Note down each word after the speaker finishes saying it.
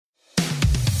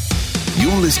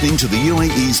You're listening to the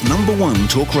UAE's number one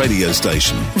talk radio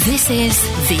station. This is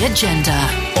The Agenda.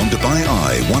 On Dubai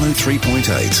Eye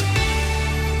 103.8.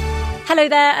 Hello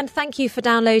there, and thank you for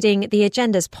downloading The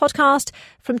Agenda's podcast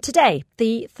from today,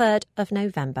 the 3rd of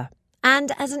November.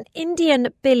 And as an Indian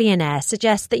billionaire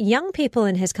suggests that young people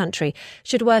in his country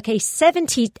should work a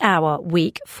 70-hour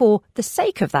week for the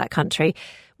sake of that country,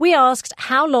 we asked,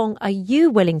 how long are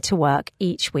you willing to work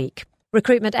each week?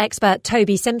 Recruitment expert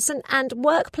Toby Simpson and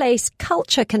workplace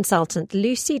culture consultant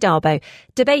Lucy Darbo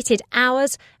debated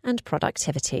hours and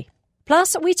productivity.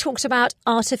 Plus, we talked about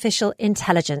artificial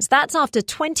intelligence. That's after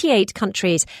 28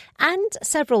 countries and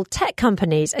several tech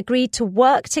companies agreed to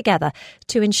work together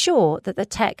to ensure that the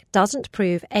tech doesn't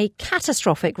prove a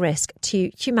catastrophic risk to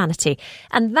humanity.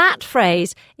 And that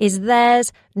phrase is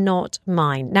theirs, not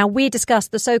mine. Now, we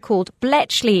discussed the so-called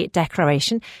Bletchley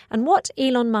Declaration and what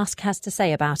Elon Musk has to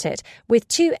say about it with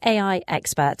two AI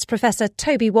experts, Professor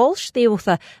Toby Walsh, the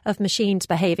author of Machines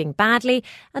Behaving Badly,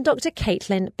 and Dr.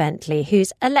 Caitlin Bentley,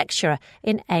 who's a lecturer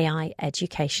in AI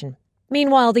education.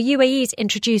 Meanwhile, the UAE's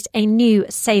introduced a new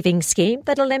savings scheme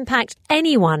that'll impact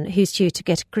anyone who's due to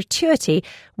get a gratuity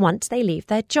once they leave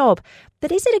their job.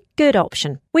 But is it a good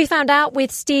option? We found out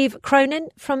with Steve Cronin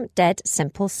from Dead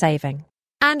Simple Saving.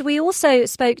 And we also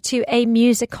spoke to a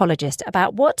musicologist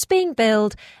about what's being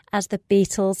billed as the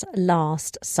Beatles'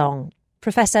 last song.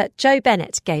 Professor Joe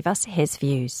Bennett gave us his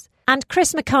views. And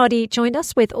Chris McCarty joined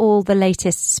us with all the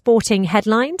latest sporting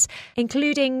headlines,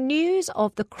 including news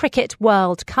of the Cricket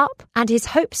World Cup and his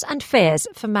hopes and fears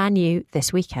for Man U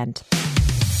this weekend.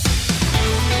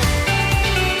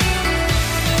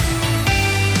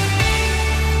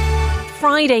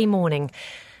 Friday morning.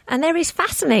 And there is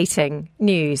fascinating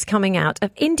news coming out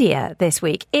of India this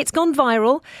week. It's gone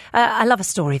viral. I love a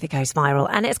story that goes viral,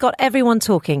 and it's got everyone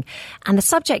talking. And the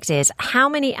subject is how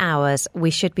many hours we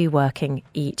should be working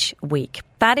each week.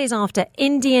 That is after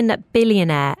Indian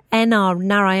billionaire N.R.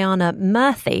 Narayana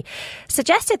Murthy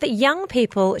suggested that young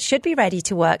people should be ready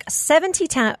to work 70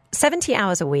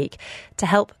 hours a week to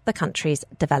help the country's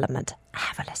development.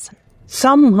 Have a listen.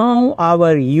 Somehow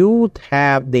our youth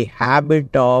have the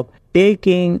habit of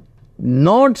taking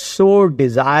not so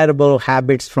desirable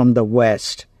habits from the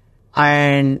West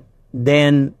and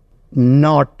then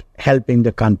not helping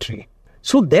the country.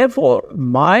 So therefore,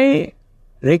 my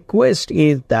request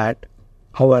is that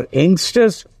our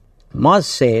youngsters must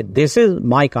say, this is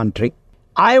my country.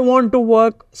 I want to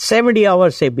work 70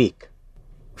 hours a week.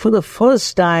 For the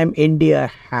first time,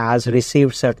 India has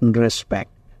received certain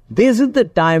respect. This is the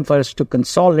time for us to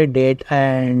consolidate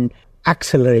and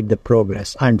accelerate the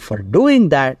progress. And for doing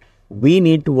that, we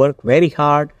need to work very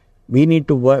hard. We need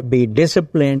to be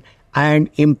disciplined and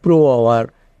improve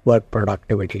our work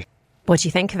productivity. What do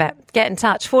you think of it? Get in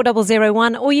touch,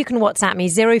 4001, or you can WhatsApp me,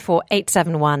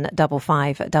 04871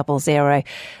 5500.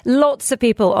 Lots of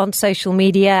people on social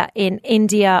media in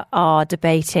India are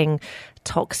debating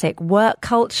toxic work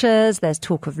cultures. There's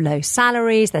talk of low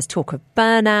salaries. There's talk of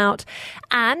burnout.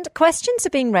 And questions are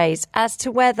being raised as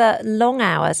to whether long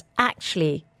hours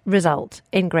actually result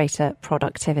in greater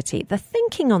productivity. The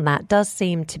thinking on that does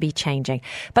seem to be changing.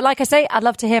 But like I say, I'd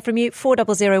love to hear from you,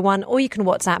 4001, or you can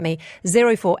WhatsApp me,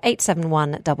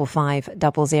 04871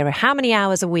 5500. How many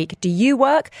hours a week do you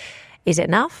work? Is it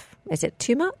enough? Is it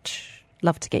too much?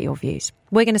 Love to get your views.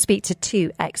 We're going to speak to two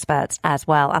experts as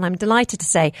well. And I'm delighted to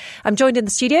say I'm joined in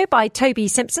the studio by Toby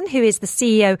Simpson, who is the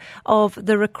CEO of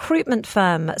the recruitment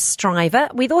firm Striver.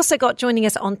 We've also got joining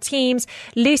us on Teams,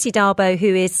 Lucy Darbo,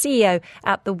 who is CEO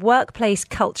at the workplace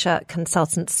culture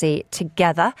consultancy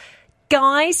Together.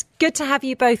 Guys, good to have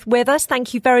you both with us.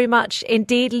 Thank you very much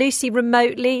indeed. Lucy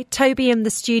remotely, Toby in the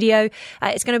studio.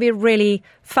 It's going to be a really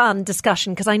fun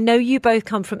discussion because I know you both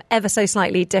come from ever so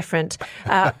slightly different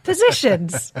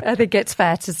positions, I think it's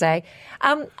fair to say.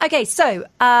 Okay, so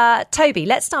Toby,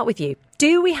 let's start with you.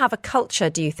 Do we have a culture,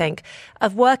 do you think,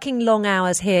 of working long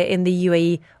hours here in the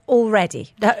UAE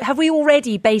already? Have we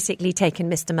already basically taken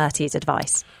Mr. Murthy's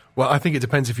advice? Well, I think it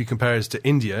depends if you compare us to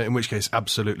India, in which case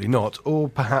absolutely not, or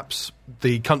perhaps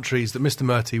the countries that Mr.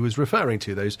 Murthy was referring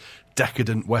to, those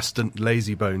decadent Western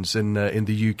lazy bones in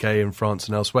the UK and France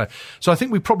and elsewhere. So I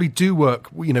think we probably do work,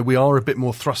 we are a bit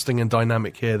more thrusting and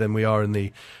dynamic here than we are in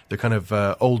the kind of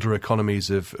older economies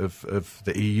of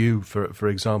the EU, for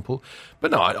example.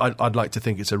 But no, I'd like to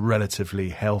think it's a relatively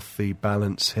healthy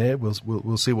balance here.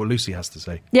 We'll see what Lucy has to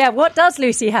say. Yeah, what does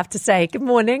Lucy have to say? Good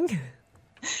morning.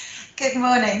 Good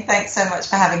morning. Thanks so much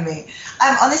for having me.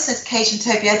 On this occasion,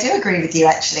 Toby, I do agree with you,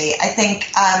 actually. I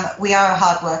think we are a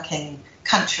hardworking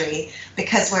country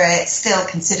because we're still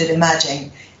considered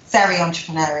emerging. very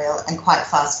entrepreneurial and quite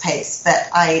fast-paced, but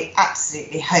I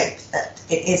absolutely hope that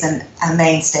it isn't a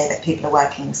mainstay that people are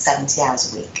working 70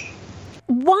 hours a week.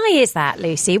 Why is that,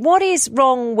 Lucy? What is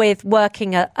wrong with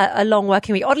working a long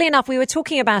working week? Oddly enough, we were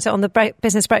talking about it on the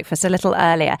Business Breakfast a little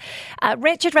earlier.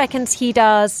 Richard reckons he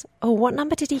does, what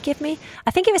number did he give me?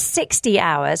 I think it was 60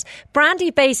 hours. Brandy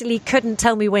basically couldn't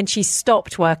tell me when she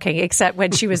stopped working except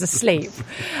when she was asleep.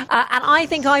 And I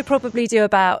think I probably do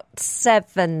about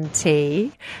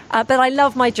 70, but I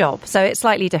love my job, so it's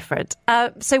slightly different.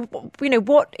 So,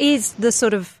 what is the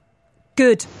sort of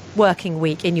good working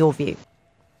week in your view?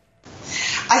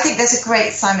 I think there's a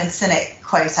great Simon Sinek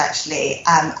quote, actually,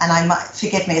 and I might,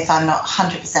 forgive me if I'm not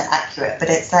 100% accurate, but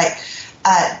it's like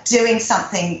doing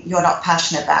something you're not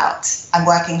passionate about and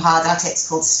working hard at it's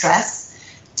called stress.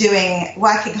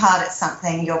 Working hard at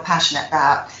something you're passionate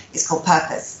about is called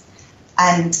purpose.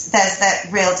 And there's that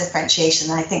real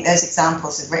differentiation. And I think those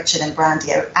examples of Richard and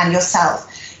Brandy and yourself,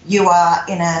 you are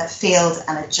in a field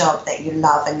and a job that you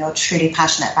love and you're truly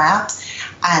passionate about,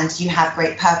 and you have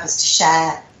great purpose to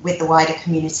share with the wider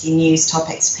community, news,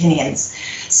 topics, opinions.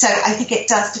 So I think it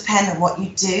does depend on what you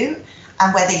do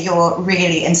and whether you're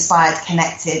really inspired,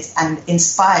 connected and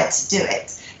inspired to do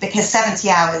it. Because 70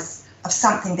 hours of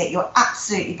something that you're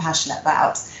absolutely passionate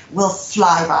about will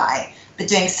fly by. But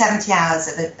doing 70 hours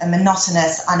of a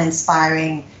monotonous,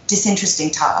 uninspiring, disinteresting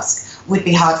task would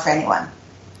be hard for anyone.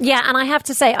 Yeah, and I have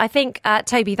to say, I think,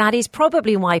 Toby, that is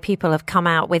probably why people have come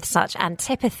out with such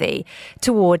antipathy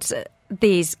towards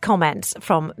these comments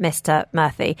from Mr.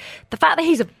 Murthy. The fact that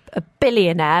he's a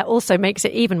billionaire also makes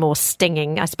it even more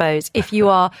stinging, I suppose. If you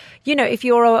are, if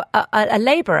you're a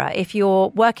labourer, if you're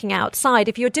working outside,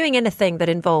 if you're doing anything that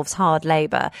involves hard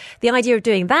labour, the idea of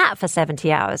doing that for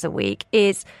 70 hours a week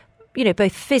is,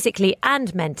 both physically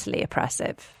and mentally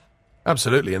oppressive.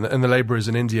 Absolutely, and the labourers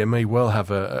in India may well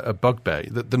have a bugbear.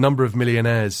 The number of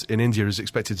millionaires in India is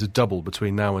expected to double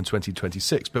between now and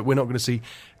 2026, but we're not going to see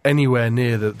anywhere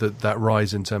near that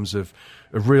rise in terms of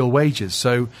real wages.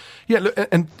 So, yeah, look,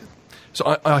 and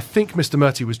so I think Mr.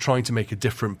 Murthy was trying to make a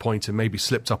different point and maybe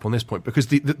slipped up on this point, because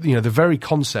the very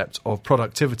concept of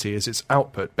productivity is its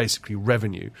output, basically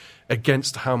revenue,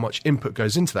 against how much input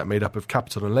goes into that, made up of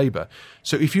capital and labour.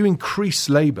 So if you increase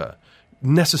labour,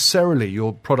 necessarily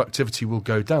your productivity will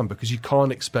go down because you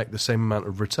can't expect the same amount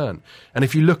of return. And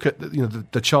if you look at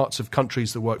the charts of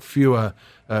countries that work fewer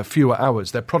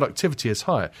hours, their productivity is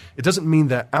higher. It doesn't mean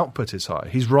their output is higher.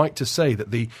 He's right to say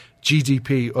that the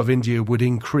GDP of India would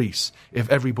increase if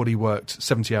everybody worked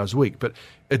 70 hours a week, but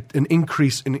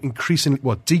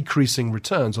decreasing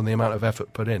returns on the amount of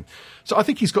effort put in. So I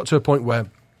think he's got to a point where,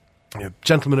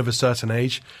 gentlemen of a certain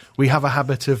age, we have a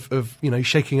habit of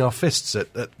shaking our fists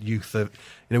at youth.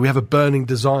 We have a burning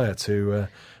desire to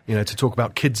talk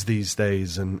about kids these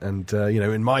days, and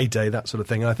in my day, that sort of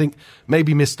thing. And I think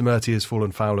maybe Mr. Murthy has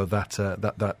fallen foul of that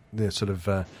sort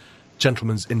of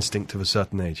gentleman's instinct of a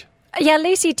certain age. Yeah,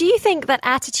 Lucy, do you think that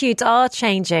attitudes are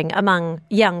changing among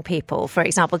young people, for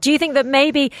example? Do you think that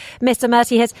maybe Mr.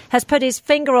 Murthy has put his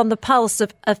finger on the pulse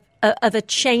of a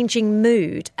changing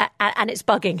mood and it's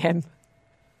bugging him?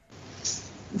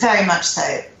 Very much so.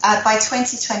 By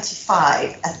 2025,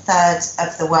 a third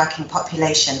of the working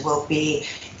population will be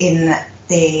in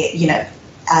the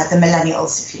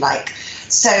millennials, if you like.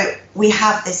 So we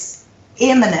have this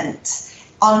imminent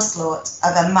onslaught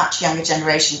of a much younger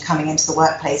generation coming into the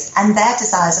workplace, and their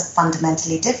desires are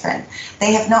fundamentally different.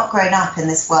 They have not grown up in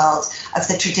this world of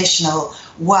the traditional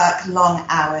work long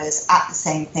hours at the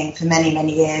same thing for many,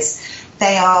 many years.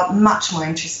 They are much more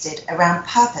interested around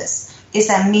purpose. Is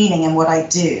there meaning in what I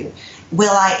do?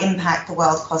 Will I impact the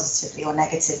world positively or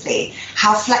negatively?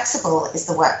 How flexible is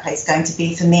the workplace going to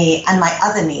be for me and my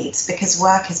other needs? Because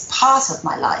work is part of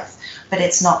my life, but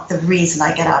it's not the reason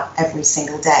I get up every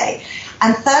single day.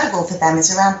 And third of all for them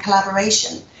is around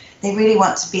collaboration. They really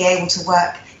want to be able to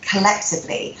work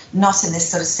collectively, not in this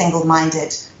sort of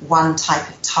single-minded, one type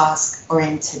of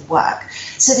task-oriented work.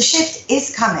 So the shift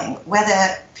is coming,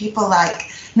 whether people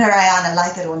like Narayana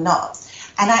like it or not.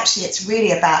 And actually, it's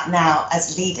really about now,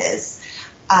 as leaders,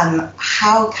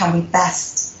 how can we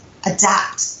best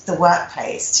adapt the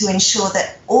workplace to ensure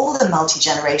that all the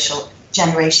multi-generational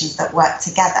generations that work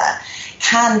together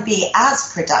can be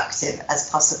as productive as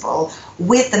possible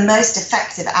with the most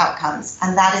effective outcomes,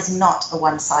 and that is not a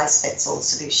one-size-fits-all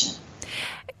solution.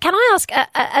 Can I ask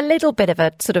a little bit of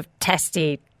a sort of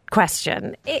testy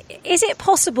question? Is it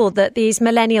possible that these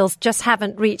millennials just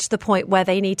haven't reached the point where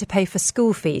they need to pay for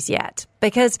school fees yet?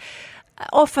 Because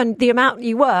often the amount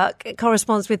you work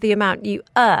corresponds with the amount you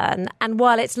earn. And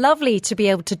while it's lovely to be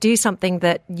able to do something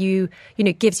that you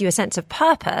know, gives you a sense of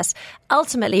purpose,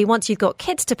 ultimately, once you've got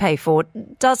kids to pay for,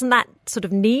 doesn't that sort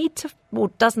of need to, or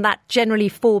doesn't that generally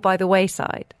fall by the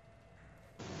wayside?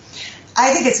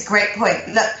 I think it's a great point.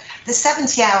 Look, the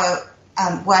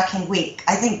 70-hour working week,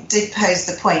 I think, did pose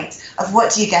the point of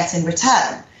what do you get in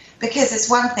return? Because it's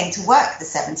one thing to work the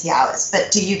 70 hours,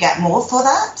 but do you get more for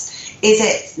that? Is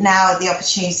it now the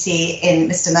opportunity in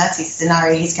Mr. Murty's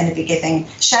scenario, he's going to be giving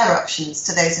share options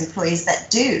to those employees that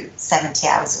do 70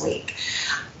 hours a week?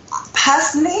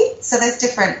 Personally, so there's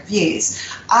different views.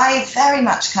 I very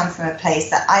much come from a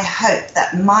place that I hope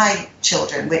that my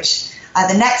children, which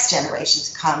are the next generation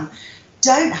to come,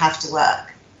 don't have to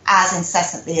work as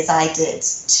incessantly as I did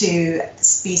to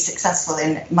be successful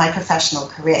in my professional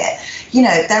career. You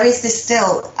know, there is this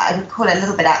still, I would call it a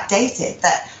little bit outdated,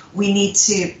 that we need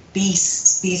to be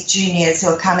these juniors who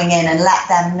are coming in and let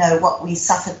them know what we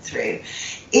suffered through.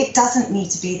 It doesn't need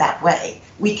to be that way.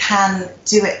 We can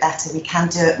do it better. We can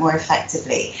do it more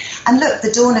effectively. And look,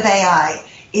 the dawn of AI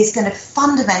is going to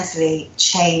fundamentally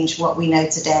change what we know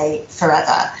today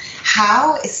forever.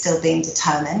 How is still being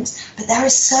determined, but there are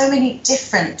so many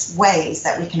different ways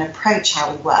that we can approach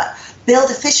how we work. Build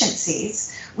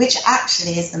efficiencies, which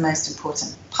actually is the most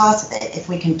important part of it. If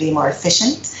we can be more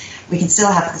efficient, we can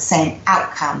still have the same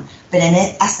outcome, but in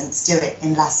essence do it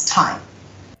in less time.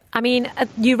 I mean,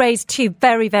 you raised two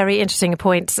very, very interesting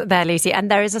points there, Lucy.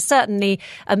 And there is certainly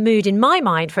a mood in my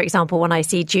mind, for example, when I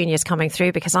see juniors coming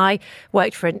through, because I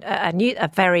worked for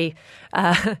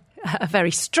a very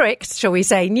strict, shall we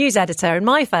say, news editor in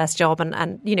my first job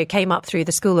and, you know, came up through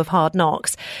the school of hard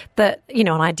knocks. But, you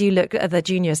know, and I do look at the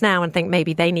juniors now and think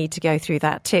maybe they need to go through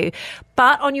that too.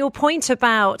 But on your point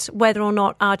about whether or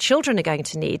not our children are going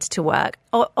to need to work,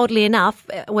 oddly enough,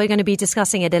 we're going to be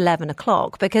discussing at 11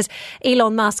 o'clock because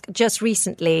Elon Musk just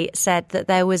recently said that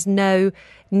there was no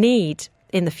need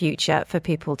in the future for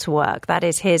people to work. That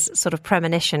is his sort of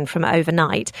premonition from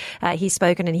overnight. He's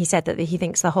spoken and he said that he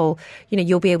thinks the whole, you know,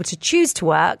 you'll be able to choose to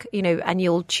work, you know, and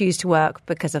you'll choose to work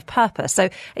because of purpose. So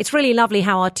it's really lovely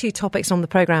how our two topics on the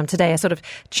programme today are sort of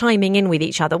chiming in with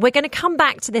each other. We're going to come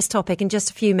back to this topic in just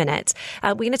a few minutes.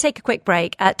 We're going to take a quick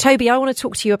break. Toby, I want to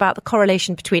talk to you about the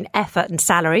correlation between effort and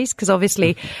salaries, because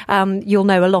obviously you'll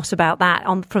know a lot about that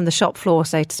from the shop floor,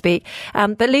 so to speak.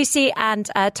 But Lucy and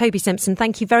Toby Simpson,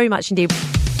 thank you very much indeed.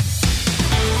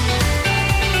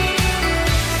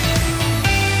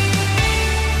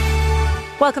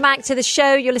 Welcome back to the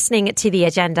show. You're listening to The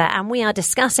Agenda, and we are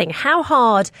discussing how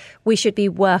hard we should be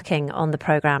working on the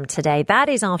programme today. That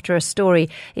is after a story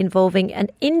involving an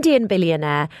Indian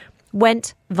billionaire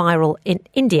went viral in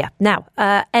India. Now,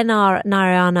 NR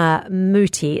Narayana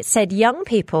Murthy said young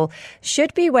people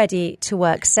should be ready to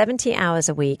work 70 hours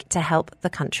a week to help the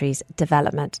country's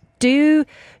development. Do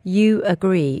you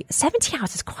agree? 70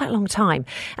 hours is quite a long time.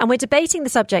 And we're debating the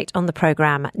subject on the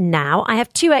programme now. I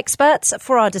have two experts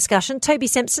for our discussion. Toby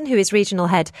Simpson, who is regional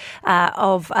head who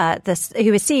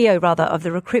is CEO of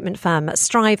the recruitment firm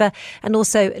Striver, and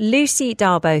also Lucy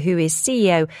Darbo, who is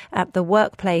CEO at the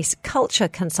workplace culture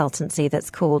consultancy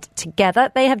that's called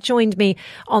Together. They have joined me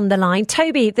on the line.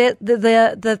 Toby, the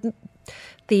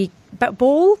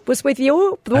ball was with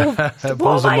your ball. What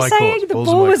was I saying? The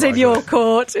ball was in your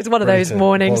court. It's one of those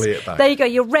mornings. There you go.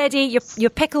 You're ready. You're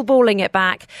pickleballing it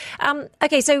back.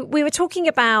 Okay, so we were talking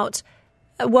about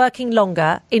working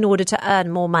longer in order to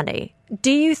earn more money.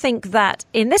 Do you think that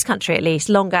in this country, at least,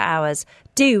 longer hours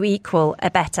do equal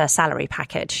a better salary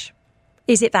package?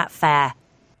 Is it that fair?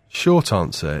 Short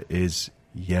answer is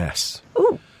yes.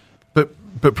 Ooh.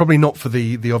 But probably not for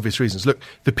the obvious reasons. Look,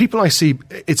 the people I see,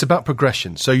 it's about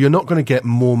progression. So you're not going to get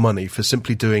more money for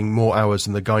simply doing more hours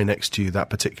than the guy next to you that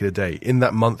particular day. In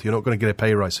that month, you're not going to get a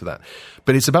pay rise for that.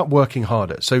 But it's about working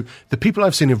harder. So the people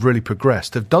I've seen have really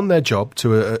progressed, have done their job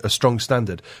to a strong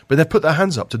standard, but they've put their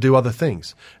hands up to do other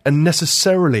things. And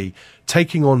necessarily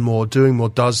taking on more, doing more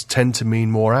does tend to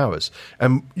mean more hours.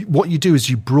 And what you do is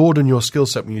you broaden your skill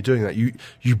set when you're doing that.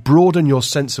 You broaden your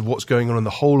sense of what's going on in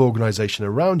the whole organisation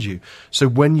around you. So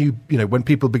when when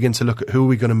people begin to look at who are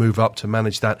we going to move up to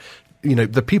manage that,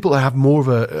 the people that have more of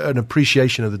an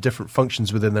appreciation of the different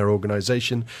functions within their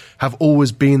organisation, have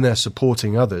always been there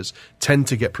supporting others, tend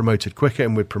to get promoted quicker,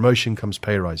 and with promotion comes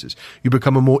pay rises. You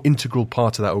become a more integral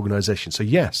part of that organisation. So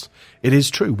yes, it is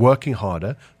true, working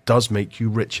harder does make you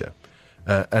richer.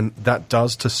 And that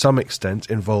does, to some extent,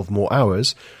 involve more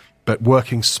hours, but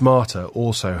working smarter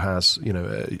also has,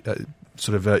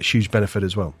 a huge benefit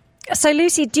as well. So,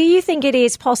 Lucy, do you think it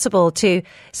is possible to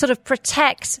sort of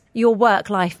protect your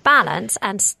work-life balance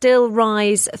and still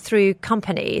rise through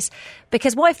companies?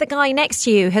 Because what if the guy next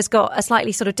to you has got a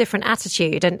slightly sort of different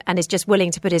attitude and is just willing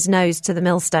to put his nose to the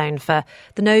millstone for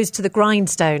the nose to the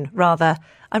grindstone, rather?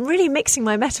 I'm really mixing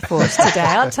my metaphors today,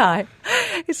 aren't I?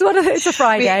 It's a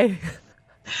Friday.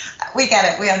 We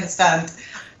get it. We understand.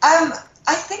 I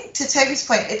think to Toby's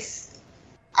point, it's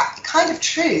kind of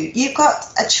true. You've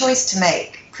got a choice to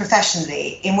make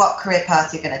professionally in what career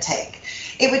path you're going to take.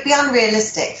 It would be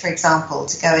unrealistic, for example,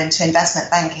 to go into investment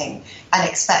banking and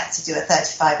expect to do a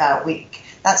 35-hour week.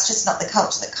 That's just not the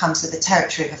culture that comes with the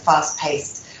territory of a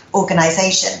fast-paced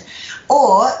organisation.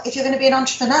 Or if you're going to be an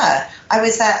entrepreneur, I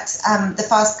was at the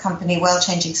Fast Company World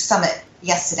Changing Summit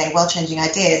yesterday, World Changing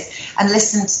Ideas, and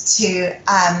listened to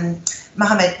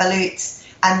Mohammed Balut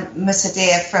and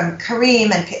Musadir from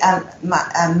Kareem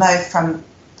and Mo from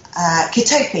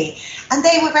Kitopi, and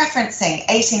they were referencing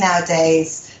 18-hour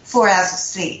days, 4 hours of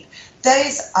sleep.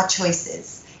 Those are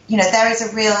choices. You know, there is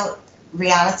a real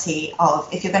reality of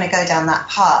if you're going to go down that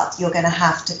path, you're going to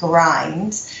have to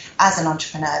grind as an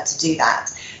entrepreneur to do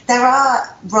that. There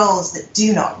are roles that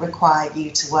do not require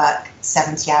you to work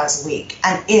 70 hours a week,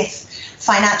 and if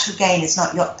financial gain is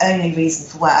not your only reason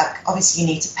for work, obviously you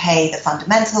need to pay the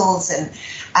fundamentals and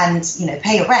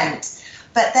pay your rent.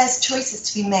 But there's choices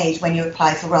to be made when you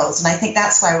apply for roles. And I think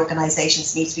that's where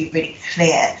organisations need to be really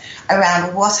clear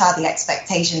around what are the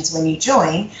expectations when you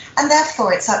join. And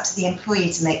therefore, it's up to the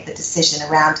employee to make the decision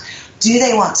around, do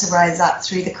they want to rise up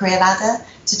through the career ladder,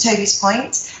 to Toby's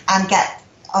point, and get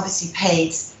obviously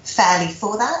paid fairly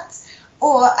for that?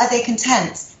 Or are they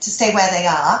content to stay where they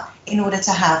are in order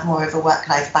to have more of a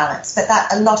work-life balance? But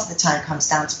that a lot of the time comes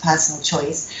down to personal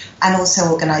choice and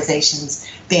also organisations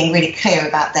being really clear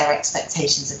about their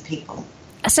expectations of people.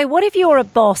 So what if you're a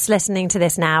boss listening to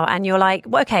this now and you're like,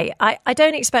 well, OK, I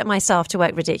don't expect my staff to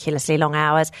work ridiculously long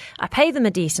hours. I pay them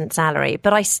a decent salary,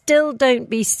 but I still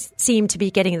don't seem to be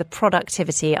getting the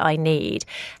productivity I need.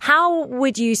 How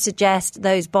would you suggest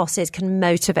those bosses can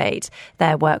motivate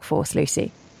their workforce,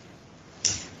 Lucy?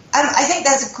 I think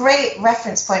there's a great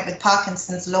reference point with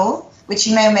Parkinson's law, which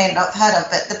you may or may not have heard of,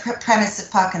 but the premise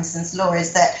of Parkinson's law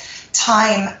is that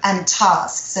time and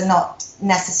tasks are not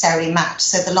necessarily matched.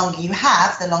 So the longer you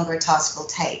have, the longer a task will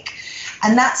take.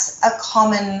 And that's a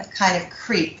common kind of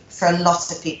creep for a lot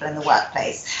of people in the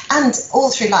workplace and all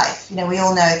through life. You know, we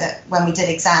all know that when we did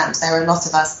exams, there were a lot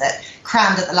of us that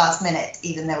crammed at the last minute,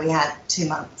 even though we had 2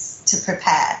 months to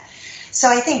prepare. So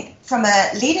I think from a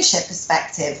leadership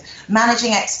perspective,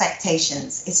 managing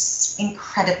expectations is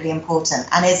incredibly important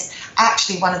and is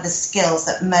actually one of the skills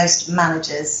that most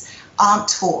managers aren't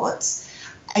taught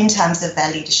in terms of their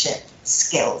leadership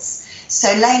skills. So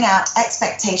laying out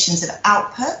expectations of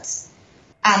output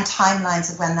and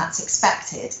timelines of when that's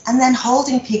expected, and then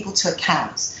holding people to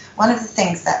account. One of the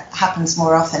things that happens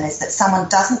more often is that someone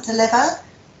doesn't deliver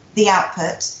the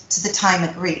output to the time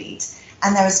agreed,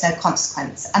 and there is no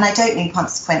consequence. And I don't mean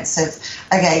consequence of,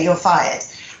 okay, you're fired.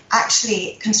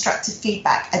 Actually, constructive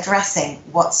feedback addressing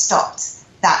what stopped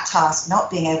that task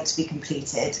not being able to be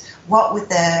completed, what were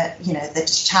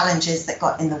the challenges that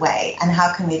got in the way, and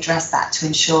how can we address that to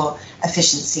ensure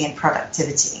efficiency and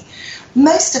productivity.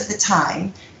 Most of the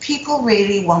time, people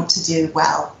really want to do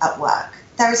well at work.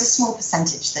 There is a small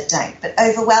percentage that don't, but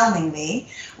overwhelmingly,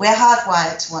 we're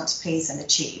hardwired to want to please and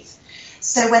achieve.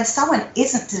 So when someone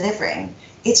isn't delivering,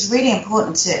 it's really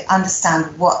important to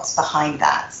understand what's behind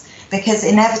that, because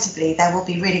inevitably there will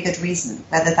be really good reason,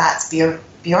 whether that's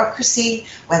bureaucracy,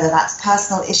 whether that's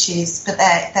personal issues, but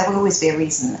there will always be a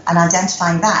reason, and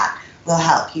identifying that will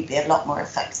help you be a lot more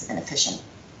effective and efficient.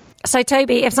 So,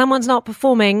 Toby, if someone's not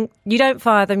performing, you don't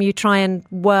fire them, you try and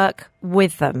work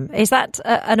with them. Is that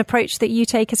an approach that you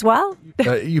take as well?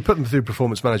 You put them through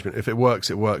performance management. If it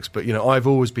works, it works. But, I've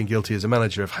always been guilty as a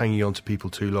manager of hanging on to people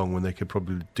too long when they could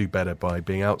probably do better by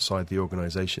being outside the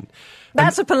organisation.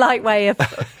 That's a polite way of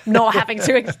not having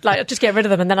to, just get rid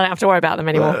of them and then I don't have to worry about them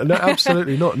anymore. No,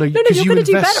 absolutely not. No, you're going to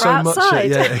do better so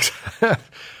outside. Much,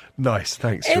 Nice,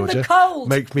 thanks, Georgia. In the cold.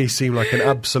 Make me seem like an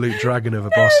absolute dragon of a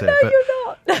boss here. No, you're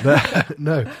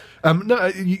not. No,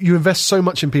 you invest so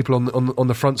much in people on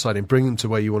the front side and bring them to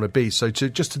where you want to be. So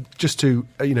to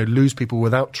lose people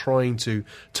without trying to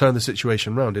turn the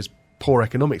situation around is poor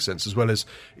economic sense, as well as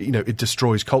it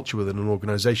destroys culture within an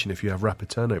organisation if you have rapid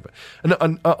turnover.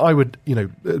 And I would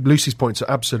Lucy's points are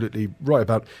absolutely right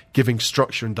about giving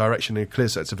structure and direction and clear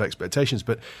sets of expectations.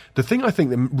 But the thing I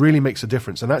think that really makes a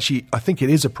difference, and actually I think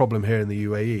it is a problem here in the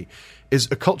UAE, is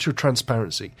a culture of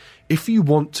transparency. If you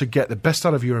want to get the best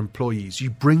out of your employees, you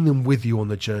bring them with you on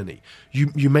the journey.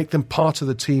 You make them part of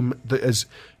the team that is,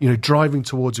 driving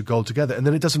towards a goal together, and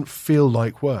then it doesn't feel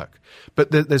like work.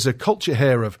 But there's a culture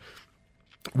here of,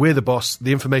 we're the boss,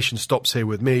 the information stops here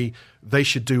with me, they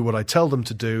should do what I tell them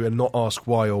to do and not ask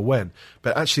why or when.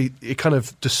 But actually, it kind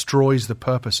of destroys the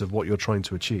purpose of what you're trying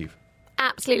to achieve.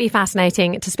 Absolutely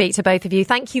fascinating to speak to both of you.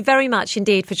 Thank you very much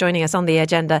indeed for joining us on The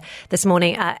Agenda this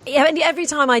morning. Every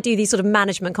time I do these sort of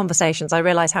management conversations, I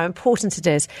realise how important it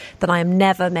is that I am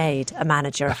never made a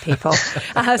manager of people.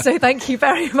 So thank you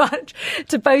very much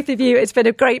to both of you. It's been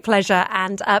a great pleasure.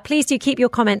 And please do keep your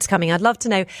comments coming. I'd love to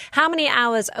know how many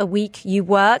hours a week you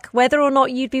work, whether or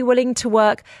not you'd be willing to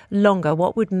work longer.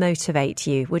 What would motivate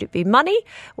you? Would it be money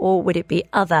or would it be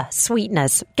other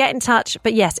sweeteners? Get in touch.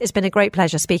 But yes, it's been a great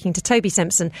pleasure speaking to Toby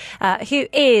Simpson, who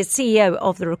is CEO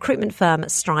of the recruitment firm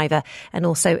Striver, and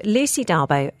also Lucy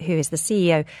Darbo, who is the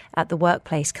CEO at the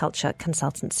workplace culture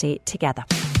consultancy Together.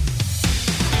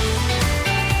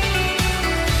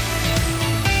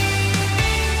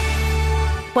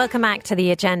 Welcome back to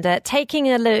The Agenda, taking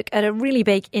a look at a really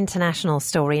big international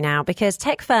story now, because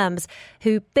tech firms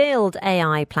who build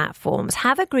AI platforms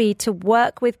have agreed to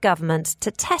work with governments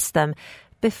to test them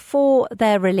before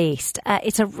they're released.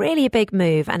 It's a really big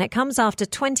move, and it comes after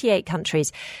 28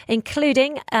 countries,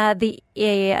 including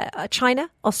China,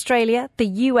 Australia, the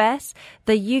US,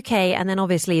 the UK, and then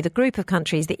obviously the group of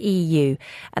countries, the EU.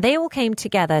 They all came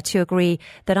together to agree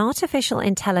that artificial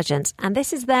intelligence, and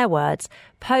this is their words,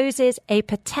 poses a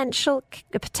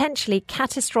potentially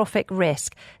catastrophic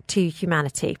risk to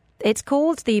humanity. It's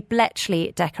called the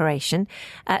Bletchley Declaration,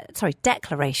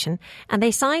 and they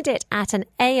signed it at an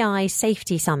AI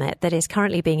safety summit that is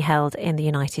currently being held in the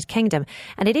United Kingdom.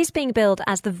 And it is being billed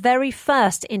as the very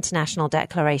first international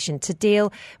declaration to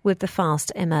deal with the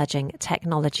fast emerging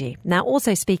technology. Now,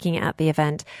 also speaking at the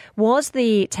event was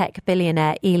the tech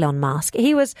billionaire Elon Musk.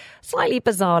 He was slightly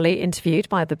bizarrely interviewed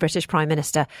by the British Prime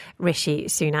Minister Rishi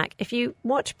Sunak. If you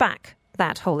watch back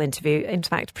that whole interview, in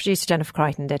fact, producer Jennifer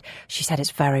Crichton did, she said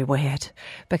it's very weird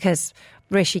because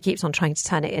Rishi keeps on trying to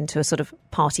turn it into a sort of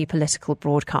party political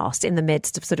broadcast in the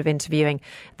midst of sort of interviewing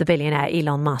the billionaire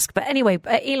Elon Musk. But anyway,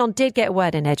 Elon did get a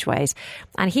word in edgeways,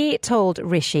 and he told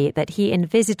Rishi that he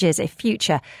envisages a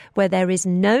future where there is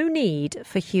no need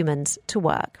for humans to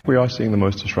work. We are seeing the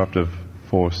most disruptive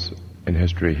force in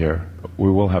history here. We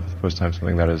will have for the first time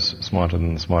something that is smarter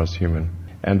than the smartest human.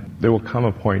 And there will come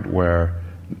a point where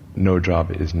no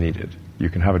job is needed. You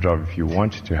can have a job if you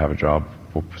want to have a job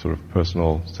for sort of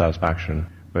personal satisfaction,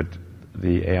 but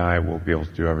the AI will be able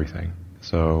to do everything.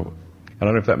 So I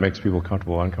don't know if that makes people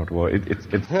comfortable or uncomfortable.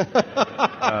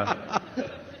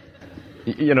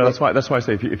 That's why I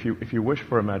say if you wish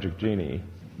for a magic genie,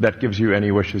 that gives you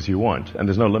any wishes you want, and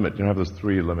there's no limit. You don't have this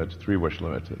three wish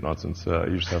limit nonsense.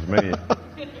 You just have as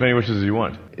many wishes as you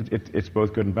want. It's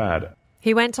both good and bad.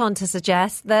 He went on to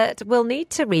suggest that we'll need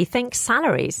to rethink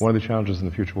salaries. One of the challenges in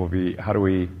the future will be, how do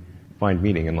we find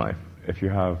meaning in life? If you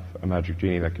have a magic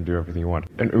genie that can do everything you want.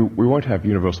 And we won't have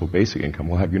universal basic income,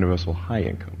 we'll have universal high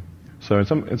income. So in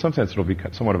some sense it'll be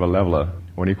somewhat of a leveler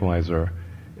or an equalizer,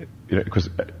 because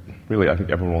really I think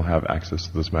everyone will have access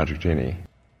to this magic genie.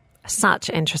 Such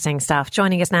interesting stuff.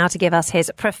 Joining us now to give us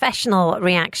his professional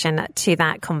reaction to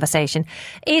that conversation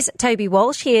is Toby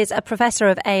Walsh. He is a professor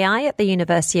of AI at the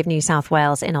University of New South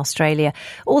Wales in Australia.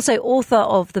 Also author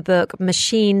of the book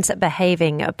Machines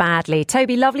Behaving Badly.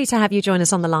 Toby, lovely to have you join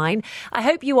us on the line. I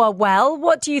hope you are well.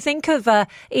 What do you think of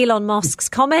Elon Musk's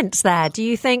comments there? Do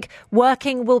you think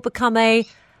working will become an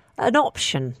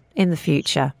option in the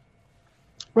future?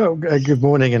 Well, good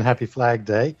morning and happy Flag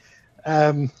Day.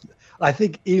 I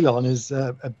think Elon is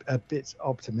a bit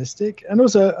optimistic and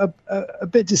also a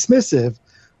bit dismissive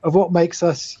of what makes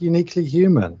us uniquely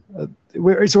human.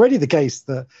 It's already the case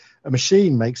that a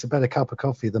machine makes a better cup of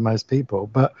coffee than most people,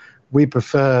 but we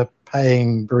prefer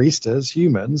paying baristas,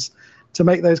 humans, to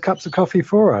make those cups of coffee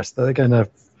for us. They're going to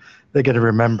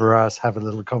remember us, have a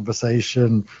little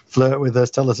conversation, flirt with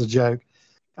us, tell us a joke.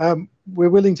 We're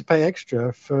willing to pay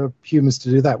extra for humans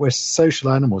to do that. We're social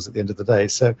animals at the end of the day.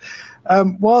 So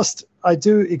whilst I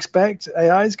do expect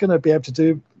AI is going to be able to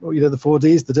do, the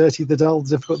 4Ds, the dirty, the dull, the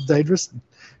difficult, the dangerous,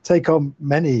 take on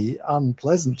many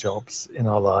unpleasant jobs in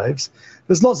our lives,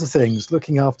 there's lots of things,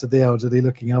 looking after the elderly,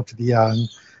 looking after the young,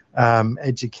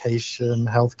 education,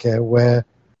 healthcare, where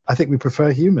I think we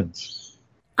prefer humans.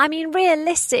 I mean,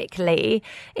 realistically,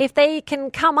 if they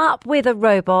can come up with a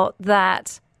robot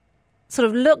that sort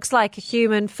of looks like a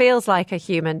human, feels like a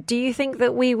human, do you think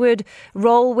that we would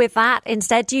roll with that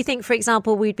instead? Do you think, for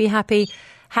example, we'd be happy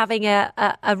having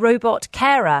a robot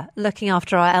carer looking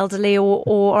after our elderly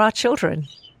or our children?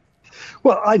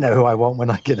 Well, I know who I want when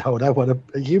I get old. I want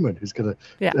a human who's going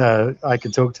to I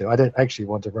can talk to. I don't actually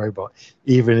want a robot,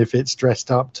 even if it's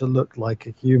dressed up to look like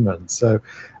a human. So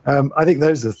I think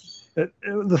those are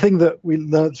the thing that we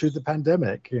learned through the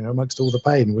pandemic, amongst all the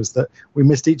pain, was that we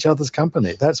missed each other's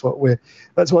company. That's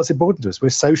what's important to us. We're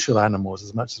social animals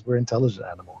as much as we're intelligent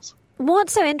animals.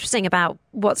 What's so interesting about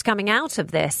what's coming out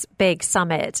of this big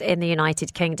summit in the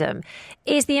United Kingdom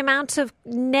is the amount of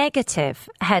negative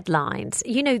headlines.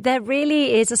 There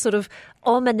really is a sort of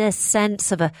ominous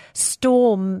sense of a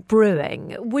storm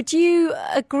brewing. Would you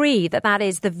agree that that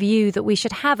is the view that we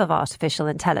should have of artificial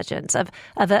intelligence, of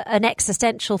an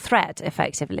existential threat,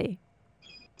 effectively?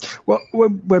 Well,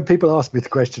 when people ask me the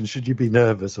question, should you be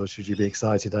nervous or should you be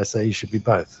excited, I say you should be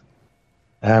both.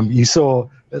 You saw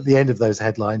at the end of those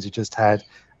headlines, you just had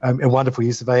a wonderful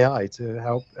use of AI to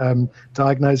help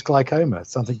diagnose glaucoma,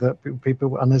 something that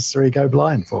people unnecessarily go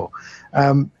blind for.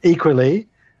 Equally,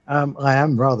 I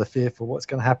am rather fearful what's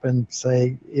going to happen,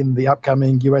 say, in the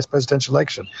upcoming US presidential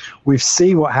election. We've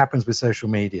seen what happens with social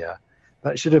media.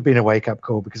 That should have been a wake-up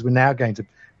call, because we're now going to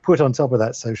put on top of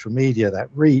that social media, that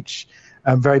reach,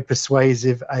 very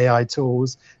persuasive AI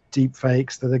tools, deep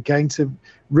fakes that are going to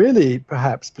really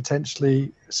perhaps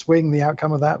potentially swing the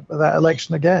outcome of that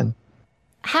election again.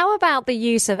 How about the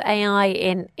use of AI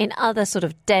in other sort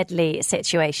of deadly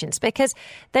situations? Because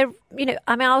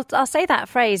I'll say that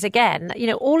phrase again.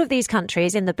 All of these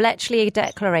countries in the Bletchley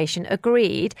Declaration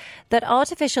agreed that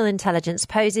artificial intelligence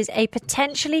poses a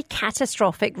potentially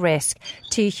catastrophic risk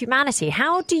to humanity.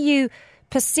 How do you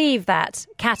perceive that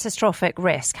catastrophic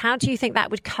risk? How do you think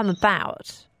that would come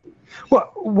about?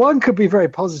 Well, one could be very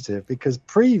positive, because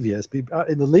in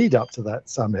the lead up to that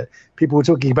summit, people were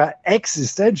talking about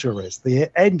existential risk, the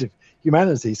end of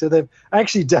humanity. So they've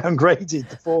actually downgraded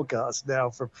the forecast now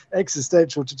from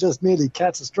existential to just merely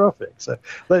catastrophic. So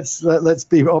let's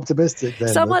be optimistic then.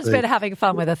 Someone's been having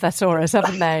fun with a thesaurus,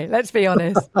 haven't they? Let's be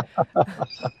honest. But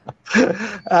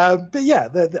yeah,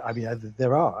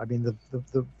 there are. I mean,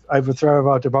 the overthrow of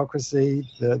our democracy,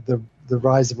 the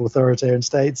rise of authoritarian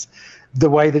states, the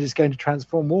way that it's going to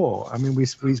transform war. I mean, we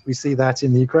see that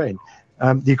in the Ukraine.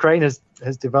 The Ukraine has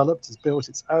built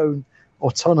its own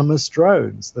autonomous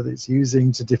drones that it's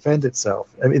using to defend itself.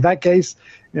 I mean, in that case,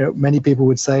 many people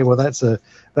would say, well, that's a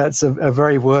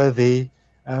very worthy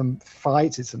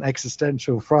fight. It's an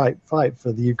existential fight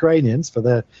for the Ukrainians, for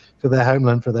their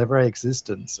homeland, for their very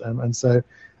existence, and so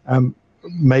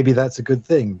maybe that's a good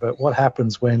thing. But what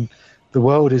happens when the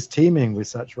world is teeming with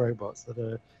such robots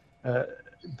that are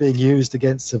being used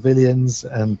against civilians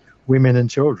and women and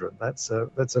children? That's a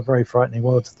very frightening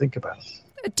world to think about.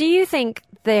 Do you think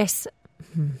this,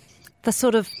 the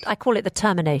sort of, I call it the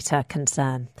Terminator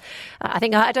concern? I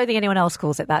don't think anyone else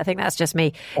calls it that. I think that's just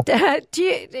me. Do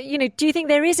you think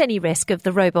there is any risk of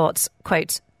the robots,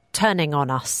 quote, turning on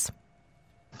us?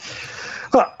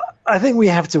 Well, I think we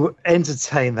have to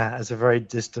entertain that as a very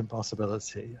distant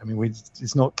possibility. I mean,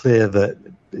 it's not clear that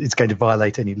it's going to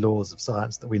violate any laws of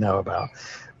science that we know about.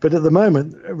 But at the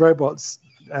moment, robots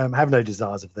have no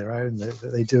desires of their own.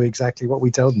 They do exactly what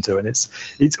we tell them to. And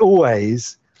it's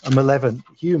always a malevolent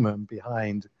human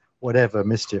behind whatever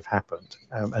mischief happened.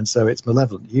 And so it's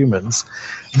malevolent humans.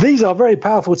 These are very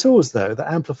powerful tools, though,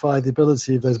 that amplify the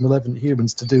ability of those malevolent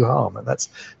humans to do harm. And that's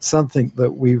something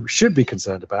that we should be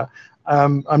concerned about.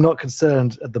 I'm not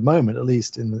concerned at the moment, at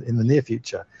least in the near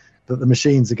future, that the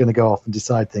machines are going to go off and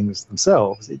decide things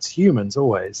themselves. It's humans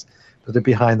always that are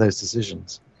behind those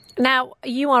decisions. Now,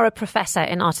 you are a professor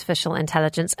in artificial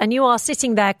intelligence, and you are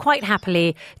sitting there quite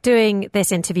happily doing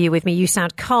this interview with me. You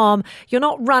sound calm. You're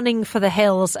not running for the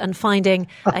hills and finding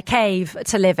a cave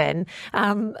to live in.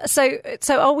 So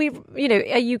are we?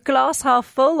 Are you glass half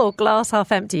full or glass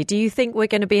half empty? Do you think we're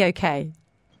going to be okay?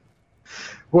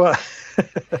 Well,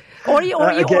 or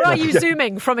are you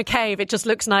zooming from a cave? It just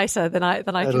looks nicer than I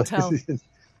can tell.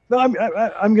 No,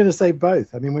 I'm going to say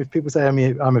both. I mean, when people say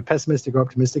I'm a pessimistic or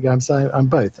optimistic, I'm saying I'm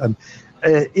both.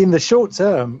 In the short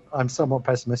term, I'm somewhat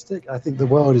pessimistic. I think the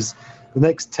world the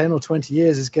next 10 or 20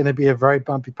 years is going to be a very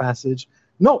bumpy passage,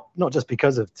 not just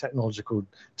because of technological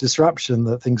disruption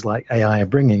that things like AI are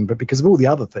bringing, but because of all the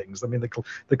other things. I mean,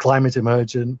 the climate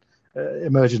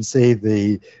emergency,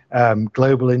 the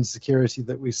global insecurity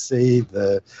that we see,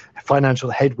 the financial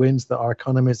headwinds that our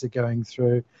economies are going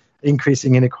through,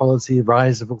 increasing inequality,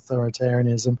 rise of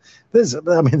authoritarianism.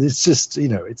 It's just,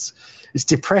 it's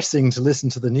depressing to listen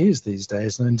to the news these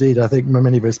days. And indeed, I think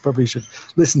many of us probably should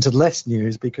listen to less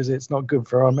news because it's not good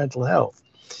for our mental health.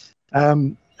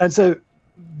 And so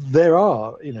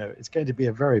it's going to be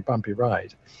a very bumpy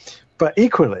ride. But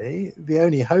equally, the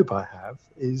only hope I have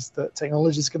is that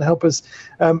technology is going to help us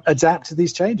adapt to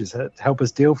these changes, help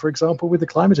us deal, for example, with the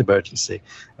climate emergency.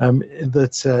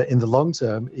 That in the long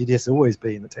term, it has always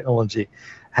been that technology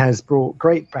has brought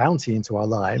great bounty into our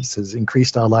lives, has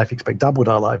increased our doubled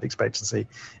our life expectancy,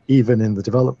 even in the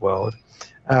developed world,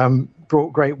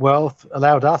 brought great wealth,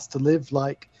 allowed us to live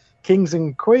like kings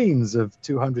and queens of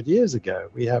 200 years ago.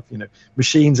 We have,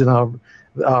 machines in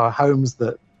our homes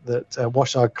that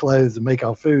wash our clothes and make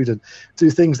our food and do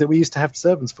things that we used to have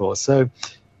servants for. So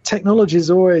technology has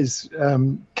always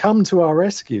come to our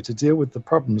rescue to deal with the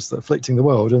problems that are afflicting the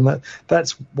world. And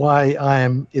that's why I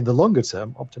am, in the longer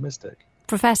term, optimistic.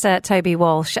 Professor Toby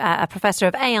Walsh, a professor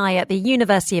of AI at the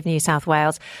University of New South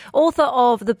Wales, author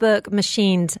of the book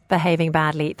Machines Behaving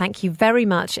Badly. Thank you very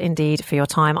much indeed for your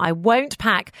time. I won't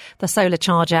pack the solar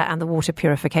charger and the water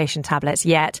purification tablets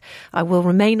yet. I will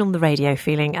remain on the radio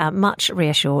feeling much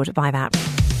reassured by that.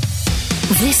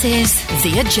 This is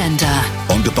The Agenda.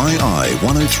 On Dubai Eye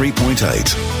 103.8,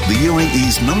 the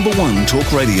UAE's #1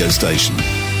 talk radio station.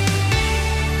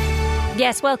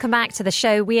 Yes, welcome back to the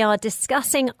show. We are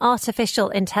discussing artificial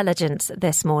intelligence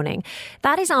this morning.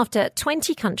 That is after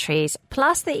 20 countries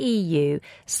plus the EU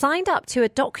signed up to a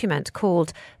document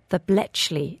called the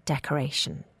Bletchley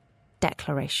Declaration.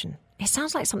 It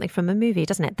sounds like something from a movie,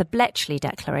 doesn't it? The Bletchley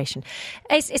Declaration.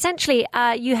 It's essentially,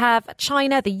 you have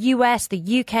China, the US,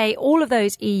 the UK, all of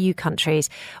those EU countries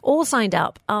all signed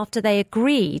up after they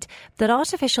agreed that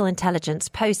artificial intelligence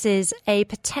poses a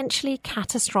potentially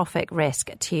catastrophic risk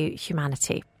to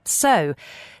humanity. So,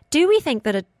 do we think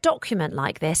that a document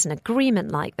like this, an agreement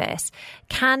like this,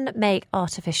 can make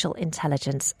artificial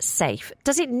intelligence safe?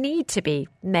 Does it need to be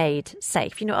made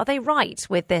safe? Are they right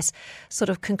with this sort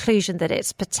of conclusion that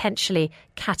it's potentially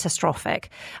catastrophic?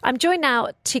 I'm joined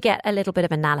now to get a little bit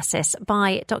of analysis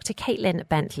by Dr. Caitlin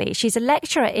Bentley. She's a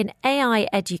lecturer in AI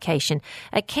education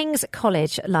at King's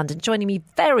College London, joining me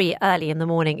very early in the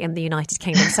morning in the United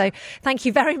Kingdom. So thank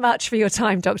you very much for your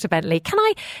time, Dr. Bentley. Can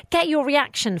I get your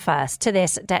reaction first to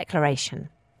this declaration?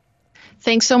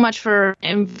 Thanks so much for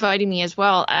inviting me as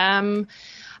well.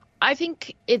 I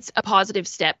think it's a positive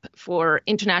step for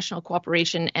international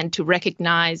cooperation and to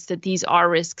recognize that these are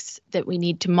risks that we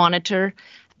need to monitor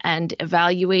and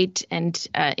evaluate and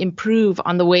improve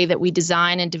on the way that we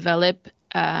design and develop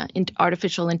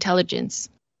artificial intelligence.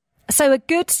 So a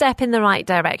good step in the right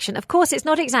direction. Of course, it's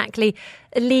not exactly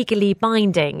legally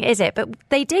binding, is it? But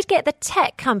they did get the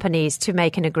tech companies to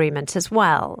make an agreement as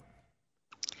well.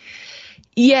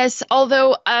 Yes,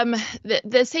 although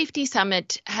the Safety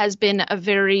Summit has been a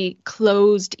very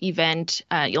closed event.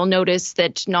 You'll notice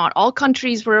that not all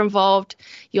countries were involved.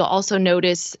 You'll also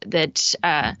notice that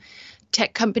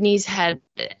tech companies had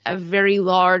a very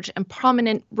large and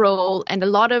prominent role, and a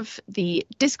lot of the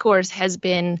discourse has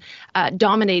been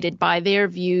dominated by their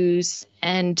views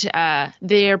and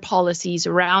their policies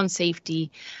around safety.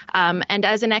 And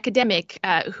as an academic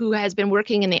who has been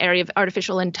working in the area of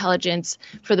artificial intelligence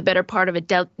for the better part of a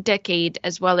decade,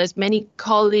 as well as many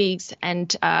colleagues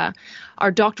and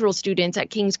our doctoral students at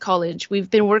King's College, we've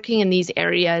been working in these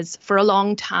areas for a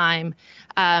long time.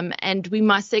 And we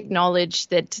must acknowledge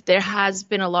that there has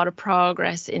been a lot of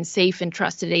progress in safe and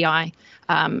trusted AI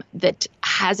that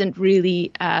hasn't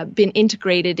really been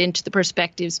integrated into the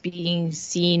perspectives being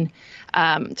seen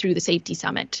through the Safety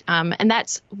Summit. And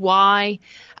that's why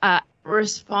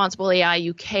Responsible AI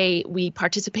UK, we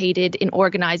participated in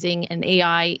organizing an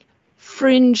AI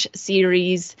Fringe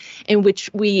series in which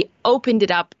we opened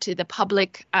it up to the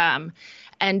public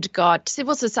and got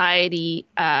civil society,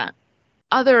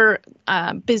 other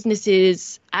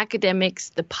businesses, academics,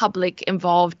 the public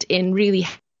involved in really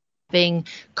having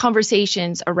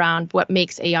conversations around what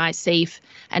makes AI safe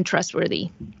and trustworthy.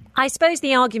 I suppose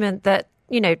the argument that,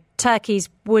 turkeys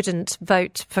wouldn't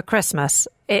vote for Christmas,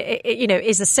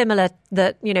 is a similar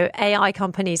that, AI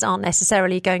companies aren't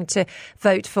necessarily going to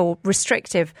vote for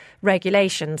restrictive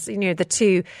regulations. The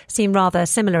two seem rather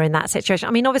similar in that situation.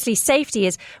 I mean, obviously, safety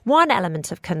is one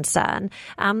element of concern.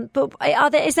 But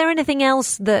is there anything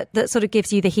else that sort of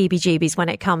gives you the heebie-jeebies when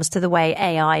it comes to the way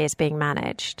AI is being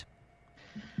managed?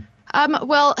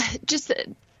 Well, just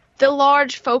the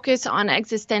large focus on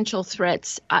existential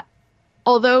threats.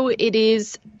 Although it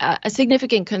is a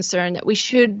significant concern that we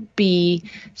should be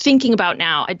thinking about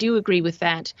now, I do agree with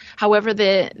that. However,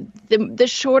 the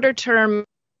shorter term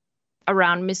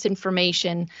around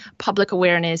misinformation, public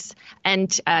awareness,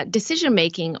 and decision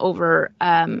making over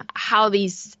how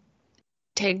these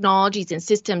technologies and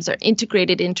systems are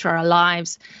integrated into our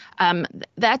lives,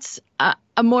 that's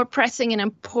a more pressing and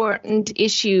important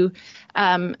issue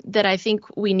that I think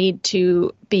we need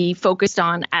to be focused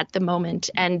on at the moment.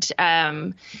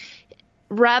 And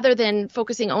rather than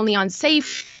focusing only on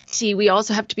safety, we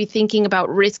also have to be thinking about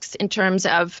risks in terms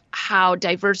of how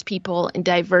diverse people in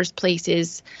diverse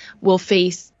places will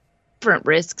face different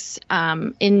risks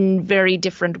in very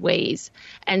different ways.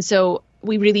 And so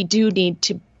we really do need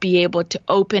to be able to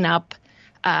open up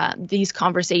these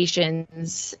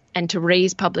conversations and to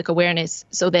raise public awareness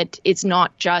so that it's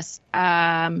not just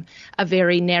a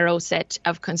very narrow set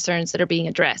of concerns that are being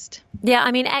addressed. Yeah,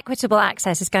 I mean, equitable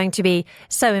access is going to be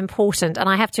so important. And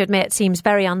I have to admit, it seems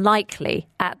very unlikely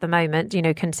at the moment,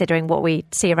 considering what we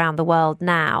see around the world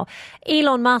now.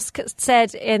 Elon Musk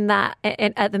said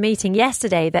at the meeting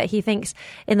yesterday that he thinks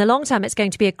in the long term it's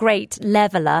going to be a great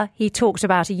leveler. He talked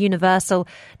about a universal,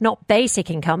 not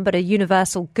basic income, but a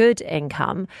universal good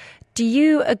income. Do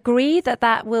you agree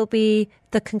that will be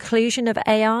the conclusion of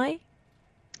AI?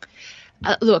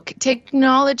 Look,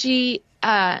 technology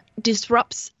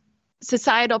disrupts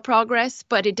societal progress,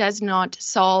 but it does not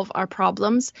solve our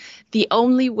problems. The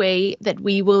only way that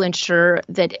we will ensure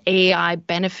that AI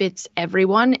benefits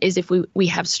everyone is if we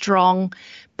have strong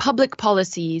public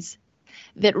policies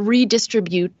that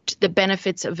redistribute the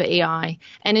benefits of AI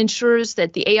and ensures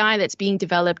that the AI that's being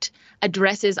developed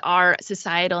addresses our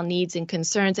societal needs and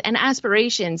concerns and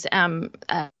aspirations,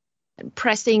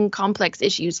 pressing complex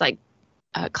issues like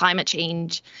climate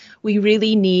change. We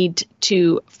really need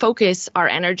to focus our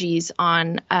energies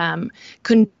on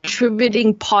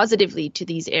contributing positively to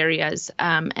these areas,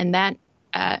 and that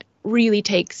really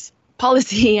takes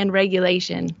policy and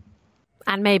regulation.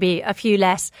 And maybe a few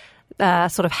less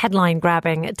sort of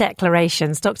headline-grabbing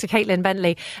declarations. Dr. Caitlin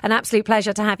Bentley, an absolute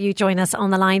pleasure to have you join us on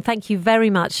the line. Thank you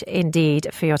very much indeed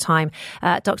for your time.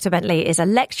 Dr. Bentley is a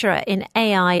lecturer in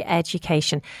AI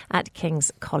education at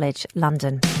King's College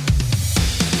London.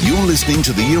 You're listening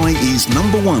to the UAE's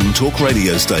 #1 talk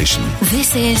radio station.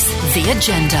 This is The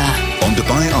Agenda On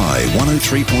Dubai Eye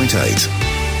 103.8.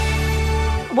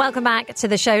 Welcome back to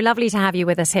the show. Lovely to have you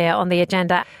with us here on The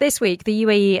Agenda. This week, the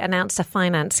UAE announced a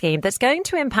finance scheme that's going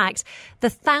to impact the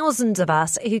thousands of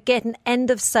us who get an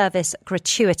end-of-service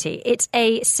gratuity. It's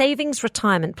a savings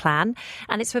retirement plan,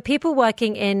 and it's for people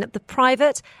working in the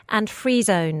private and free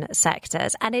zone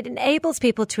sectors, and it enables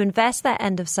people to invest their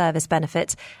end-of-service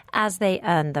benefits as they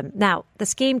earn them. Now, the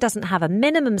scheme doesn't have a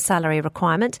minimum salary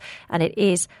requirement, and it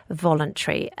is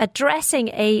voluntary. Addressing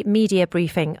a media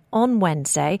briefing on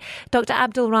Wednesday, Dr.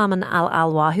 Abdul Rahman Al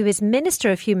Alwa, who is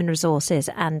Minister of Human Resources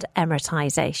and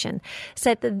Emiratization,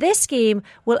 said that this scheme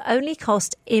will only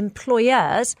cost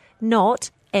employers, not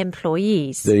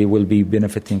employees. They will be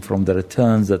benefiting from the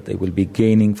returns that they will be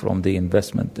gaining from the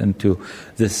investment into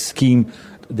this scheme.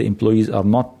 The employees are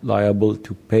not liable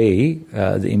to pay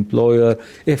the employer.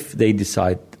 If they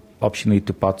decide optionally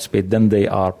to participate, then they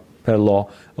are per law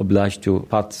obliged to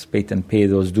participate and pay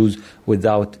those dues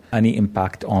without any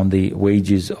impact on the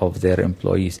wages of their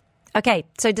employees. Okay,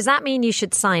 so does that mean you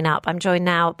should sign up? I'm joined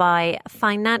now by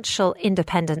financial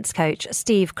independence coach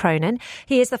Steve Cronin.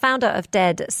 He is the founder of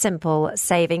Dead Simple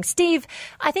Saving. Steve,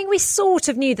 I think we sort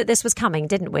of knew that this was coming,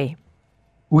 didn't we?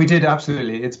 We did,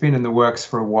 absolutely. It's been in the works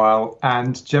for a while,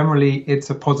 and generally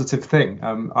it's a positive thing.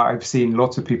 I've seen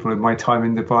lots of people in my time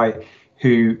in Dubai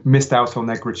who missed out on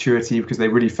their gratuity because they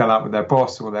really fell out with their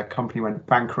boss or their company went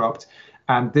bankrupt.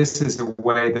 And this is a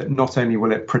way that not only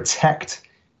will it protect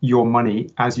your money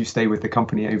as you stay with the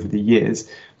company over the years,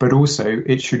 but also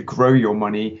it should grow your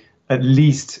money at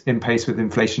least in pace with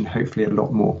inflation, hopefully a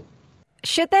lot more.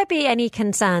 Should there be any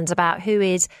concerns about who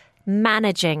is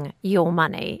managing your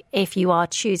money if you are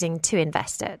choosing to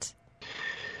invest it?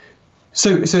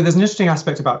 So there's an interesting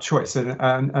aspect about choice, and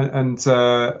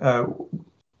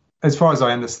as far as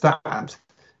I understand,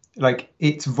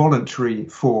 it's voluntary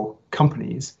for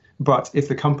companies. But if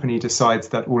the company decides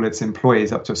that all its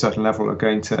employees up to a certain level are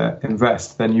going to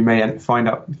invest, then you may find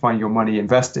your money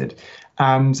invested.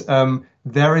 And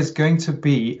there is going to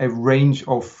be a range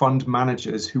of fund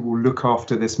managers who will look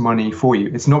after this money for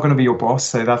you. It's not going to be your boss,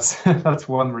 so that's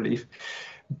one relief.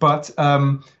 But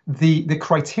the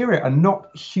criteria are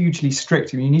not hugely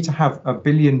strict. I mean, you need to have 1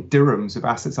 billion dirhams of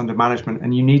assets under management,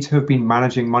 and you need to have been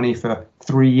managing money for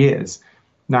 3 years.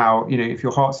 Now, if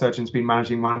your heart surgeon's been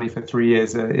managing money for 3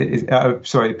 years,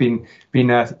 been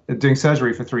doing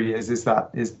surgery for 3 years, is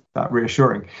that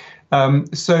reassuring?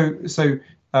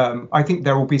 I think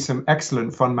there will be some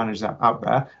excellent fund managers out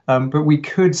there, but we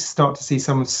could start to see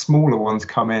some smaller ones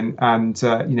come in, and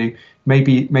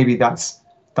maybe that's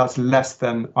that's less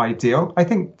than ideal. I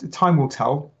think time will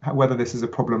tell whether this is a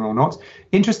problem or not.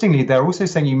 Interestingly, they're also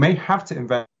saying you may have to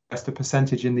invest a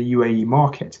percentage in the UAE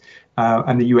market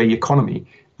and the UAE economy,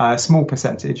 a small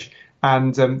percentage.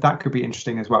 And that could be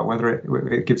interesting as well, whether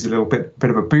it gives a little bit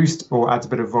of a boost or adds a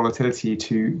bit of volatility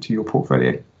to your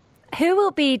portfolio. Who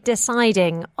will be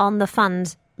deciding on the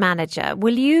fund manager?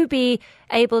 Will you be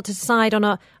able to decide on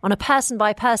a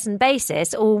person-by-person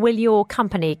basis, or will your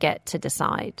company get to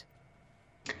decide?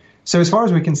 So as far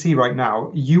as we can see right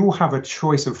now, you will have a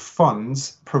choice of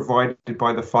funds provided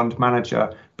by the fund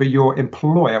manager, but your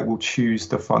employer will choose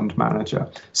the fund manager.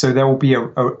 So there will be a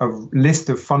list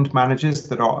of fund managers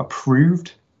that are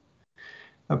approved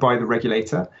by the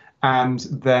regulator, and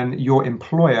then your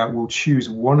employer will choose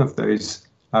one of those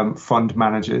fund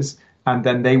managers, and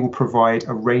then they will provide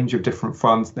a range of different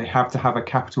funds. They have to have a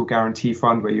capital guarantee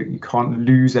fund where you can't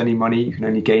lose any money, you can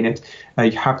only gain it.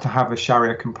 You have to have a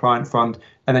Sharia compliant fund,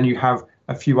 and then you have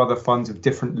a few other funds of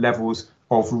different levels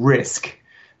of risk.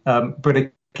 But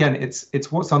again,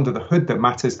 it's what's under the hood that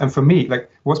matters. And for me, like,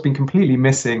 what's been completely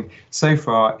missing so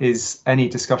far is any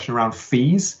discussion around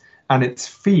fees, and it's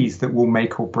fees that will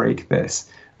make or break this.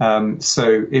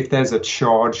 So if there's a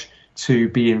charge to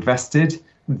be invested,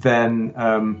 then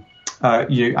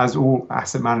as all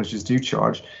asset managers do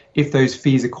charge, if those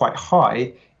fees are quite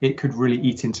high, it could really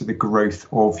eat into the growth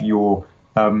of your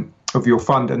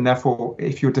fund. And therefore,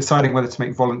 if you're deciding whether to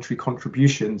make voluntary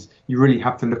contributions, you really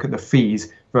have to look at the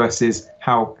fees versus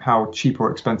how cheap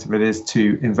or expensive it is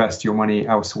to invest your money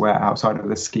elsewhere outside of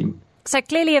this scheme. So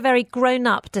clearly a very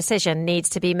grown-up decision needs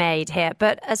to be made here.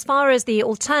 But as far as the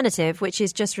alternative, which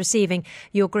is just receiving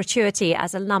your gratuity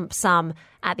as a lump sum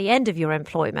at the end of your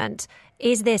employment,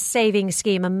 is this savings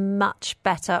scheme a much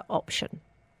better option?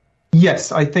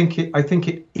 Yes, I think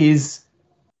it is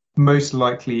most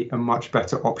likely a much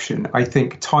better option. I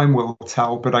think time will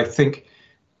tell, but I think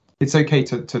it's okay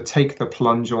to take the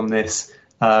plunge on this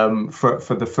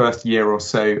for the first year or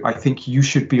so. I think you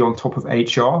should be on top of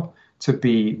HR to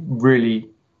be really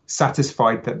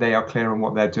satisfied that they are clear on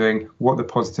what they're doing, what the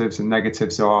positives and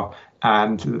negatives are,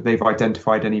 and that they've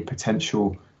identified any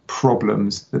potential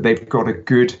problems, that they've got a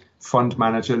good fund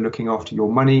manager looking after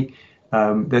your money.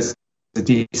 There's a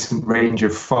decent range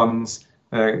of funds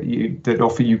that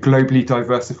offer you globally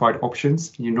diversified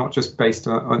options. You're not just based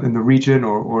in the region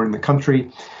or in the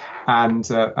country. And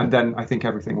then I think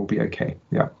everything will be okay.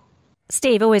 Yeah.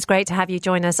 Steve, always great to have you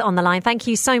join us on the line. Thank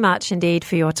you so much indeed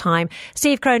for your time.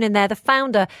 Steve Cronin there, the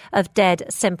founder of Dead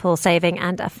Simple Saving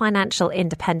and a financial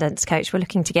independence coach. We're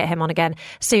looking to get him on again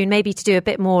soon, maybe to do a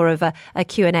bit more of a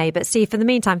Q&A. But Steve, for the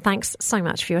meantime, thanks so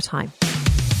much for your time.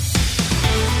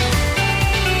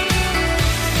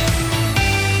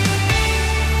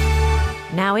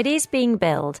 Now it is being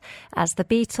billed as the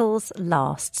Beatles'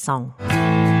 last song.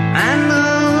 I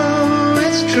know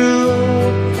it's true.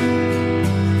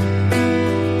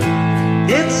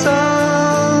 It's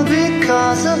all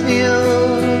because of you.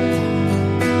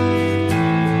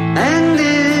 And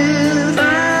if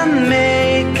I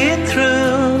make it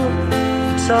through,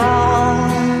 it's all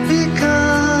because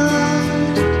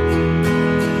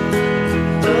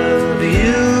of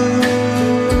you.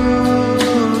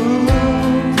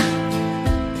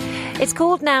 It's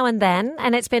called Now and Then,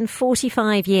 and it's been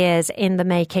 45 years in the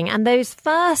making. And those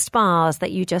first bars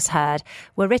that you just heard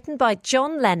were written by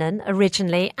John Lennon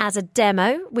originally as a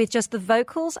demo with just the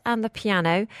vocals and the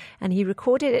piano, and he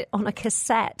recorded it on a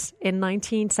cassette in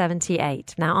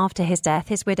 1978. Now, after his death,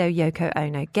 his widow Yoko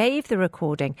Ono gave the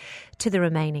recording to the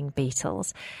remaining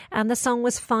Beatles, and the song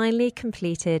was finally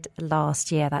completed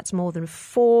last year. That's more than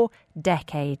 4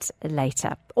 decades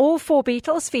later. All 4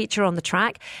 Beatles feature on the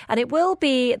track, and it will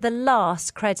be the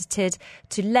last credited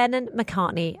to Lennon,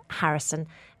 McCartney, Harrison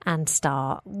and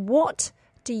Starr. What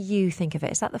do you think of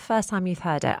it? Is that the first time you've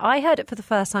heard it? I heard it for the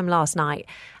first time last night,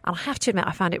 and I have to admit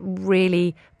I found it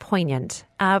really poignant.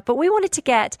 But we wanted to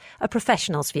get a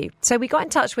professional's view. So we got in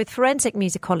touch with forensic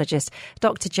musicologist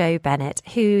Dr. Joe Bennett,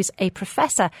 who's a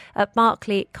professor at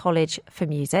Berklee College for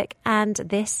Music, and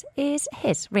this is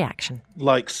his reaction.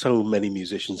 Like so many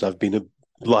musicians, I've been a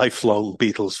lifelong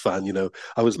Beatles fan. You know,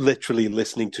 I was literally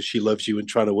listening to She Loves You and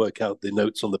trying to work out the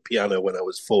notes on the piano when I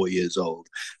was 4 years old.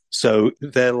 So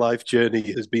their life journey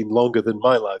has been longer than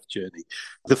my life journey.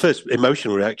 The first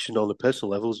emotional reaction on a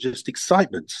personal level is just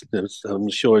excitement. I'm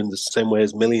sure in the same way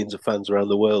as millions of fans around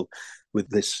the world, with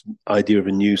this idea of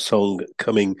a new song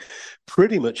coming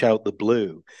pretty much out the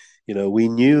blue. You know, we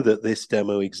knew that this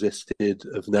demo existed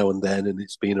of Now and Then, and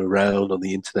it's been around on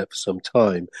the internet for some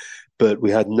time, but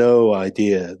we had no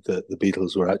idea that the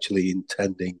Beatles were actually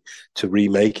intending to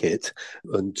remake it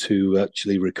and to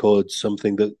actually record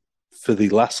something that for the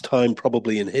last time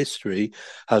probably in history,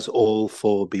 has all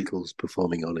four Beatles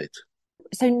performing on it.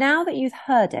 So now that you've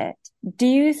heard it, do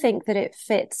you think that it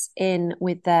fits in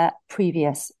with their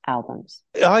previous albums?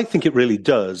 I think it really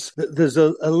does. There's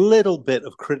a little bit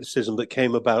of criticism that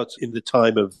came about in the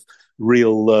time of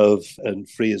Real Love and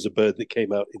Free as a Bird that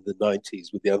came out in the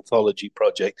 90s with the Anthology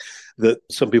project, that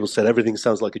some people said everything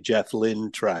sounds like a Jeff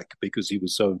Lynne track because he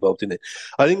was so involved in it.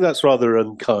 I think that's rather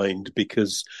unkind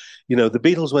because, you know, the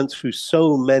Beatles went through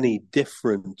so many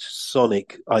different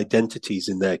sonic identities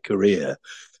in their career,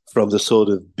 from the sort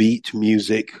of beat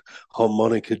music,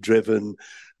 harmonica-driven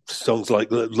songs like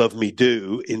Love Me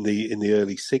Do in the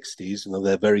early 60s, and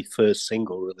their very first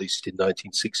single released in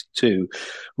 1962,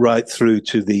 right through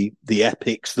to the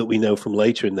epics that we know from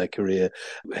later in their career,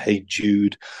 Hey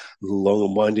Jude, Long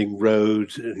and Winding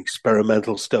Road,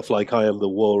 experimental stuff like I Am the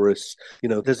Walrus. You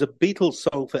know, there's a Beatles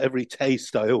song for every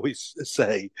taste, I always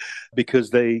say,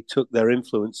 because they took their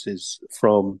influences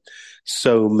from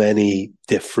so many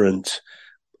different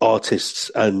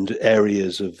artists and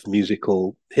areas of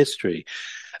musical history.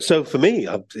 So for me,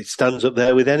 it stands up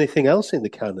there with anything else in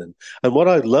the canon. And what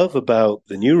I love about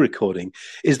the new recording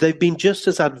is they've been just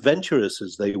as adventurous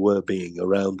as they were being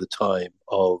around the time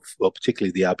of, well,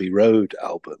 particularly the Abbey Road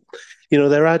album. You know,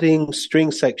 they're adding string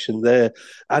section, they're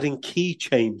adding key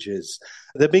changes.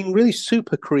 They're being really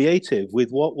super creative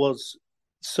with what was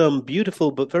some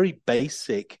beautiful but very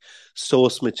basic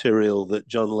source material that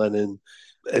John Lennon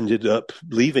ended up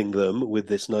leaving them with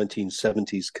this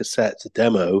 1970s cassette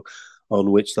demo on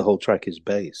which the whole track is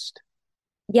based.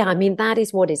 Yeah, I mean, that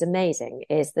is what is amazing,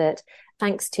 is that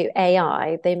thanks to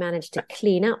AI, they managed to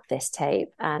clean up this tape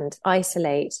and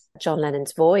isolate John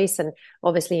Lennon's voice and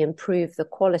obviously improve the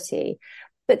quality.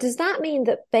 But does that mean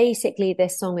that basically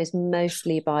this song is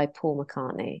mostly by Paul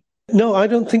McCartney? No, I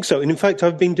don't think so. And in fact,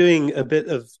 I've been doing a bit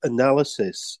of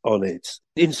analysis on it.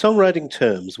 In songwriting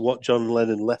terms, what John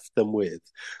Lennon left them with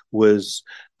was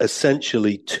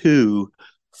essentially 2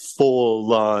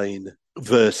 4-line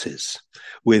verses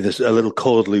with a little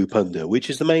chord loop under, which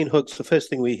is the main hook. It's the first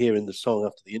thing we hear in the song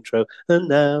after the intro. And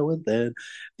now and then,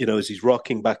 you know, as he's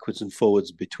rocking backwards and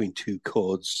forwards between 2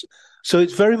 chords. So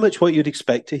it's very much what you'd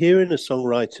expect to hear in a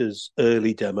songwriter's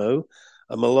early demo.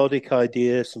 A melodic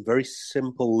idea, some very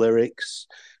simple lyrics.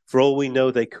 For all we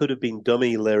know, they could have been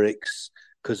dummy lyrics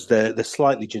because they're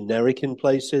slightly generic in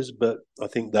places, but I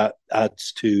think that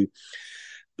adds to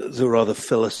the rather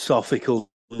philosophical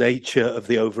nature of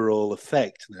the overall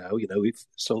effect now. You know, if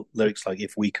some lyrics like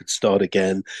If We Could Start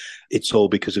Again, It's All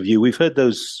Because of You. We've heard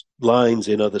those lines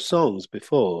in other songs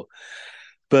before.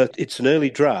 But it's an early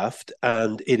draft,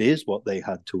 and it is what they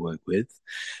had to work with.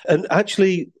 And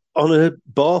actually, on a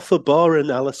bar-for-bar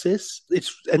analysis,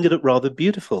 it's ended up rather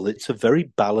beautiful. It's a very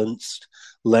balanced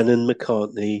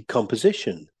Lennon-McCartney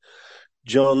composition.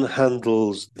 John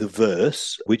handles the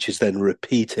verse, which is then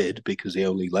repeated because he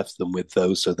only left them with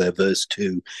those, so their verse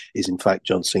 2 is in fact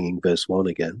John singing verse 1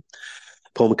 again.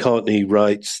 Paul McCartney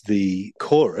writes the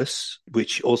chorus,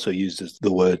 which also uses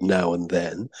the word now and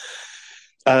then.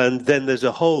 And then there's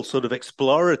a whole sort of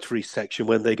exploratory section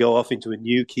when they go off into a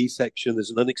new key section. There's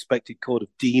an unexpected chord of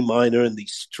D minor and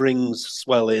these strings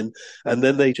swell in. And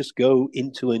then they just go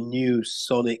into a new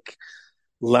sonic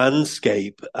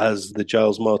landscape as the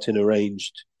Giles Martin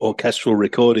arranged orchestral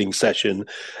recording session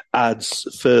adds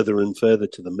further and further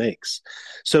to the mix.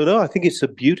 So no, I think it's a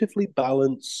beautifully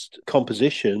balanced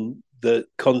composition that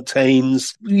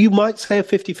contains, you might say, a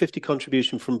 50-50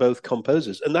 contribution from both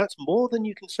composers. And that's more than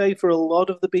you can say for a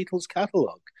lot of the Beatles'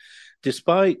 catalogue.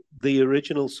 Despite the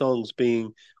original songs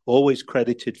being always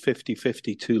credited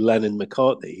 50-50 to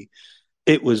Lennon-McCartney,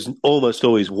 it was almost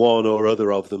always one or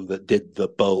other of them that did the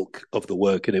bulk of the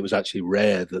work, and it was actually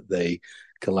rare that they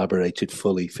collaborated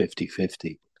fully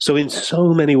 50-50. So in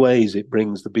so many ways, it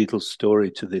brings the Beatles'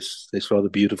 story to this rather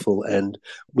beautiful end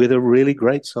with a really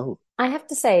great song. I have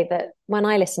to say that when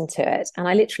I listened to it, and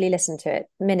I literally listened to it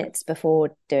minutes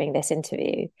before doing this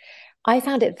interview, I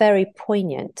found it very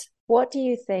poignant. What do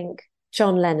you think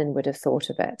John Lennon would have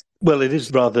thought of it? Well, it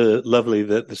is rather lovely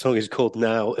that the song is called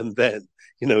Now and Then.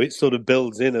 You know, it sort of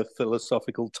builds in a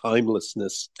philosophical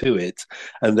timelessness to it.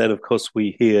 And then, of course,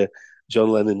 we hear John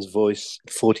Lennon's voice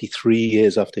 43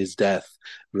 years after his death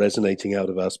resonating out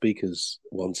of our speakers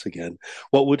once again.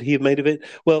 What would he have made of it?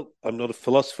 Well, I'm not a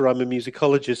philosopher, I'm a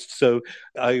musicologist, so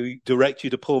I direct you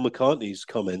to Paul McCartney's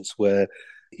comments where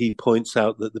he points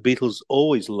out that the Beatles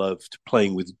always loved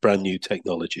playing with brand new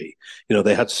technology. You know,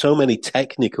 they had so many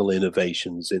technical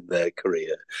innovations in their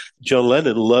career. John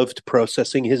Lennon loved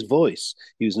processing his voice.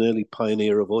 He was an early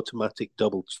pioneer of automatic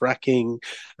double tracking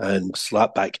and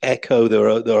slapback echo. There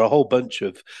are a whole bunch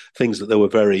of things that they were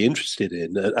very interested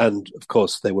in. And of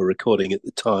course, they were recording at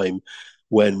the time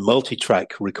when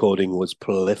multi-track recording was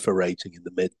proliferating in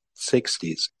the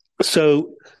mid-60s.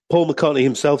 So Paul McCartney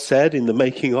himself said in the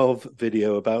making of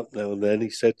video about Now and Then, he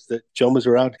said that John was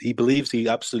around. He believes he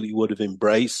absolutely would have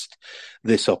embraced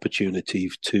this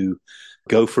opportunity to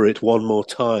go for it one more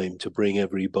time, to bring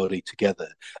everybody together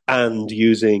and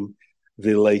using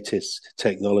the latest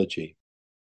technology.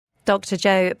 Dr.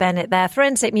 Joe Bennett there,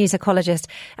 forensic musicologist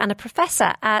and a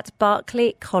professor at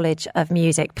Berklee College of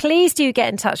Music. Please do get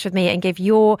in touch with me and give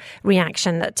your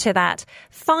reaction to that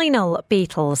final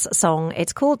Beatles song.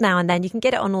 It's called Now and Then. You can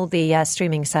get it on all the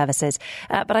streaming services.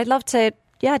 But I'd love to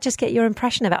just get your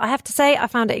impression of it. I have to say, I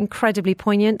found it incredibly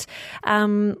poignant.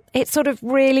 It sort of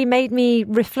really made me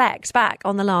reflect back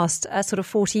on the last sort of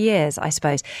 40 years, I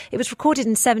suppose. It was recorded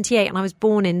in 78 and I was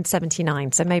born in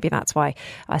 79. So maybe that's why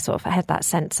I sort of had that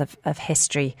sense of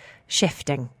history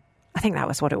shifting. I think that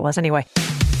was what it was anyway.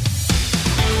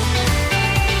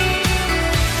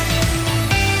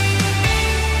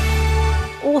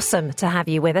 Awesome to have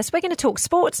you with us. We're going to talk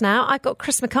sports now. I've got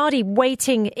Chris McCarty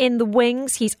waiting in the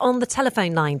wings. He's on the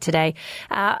telephone line today.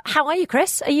 How are you,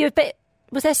 Chris? Are you a bit...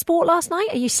 Was there sport last night?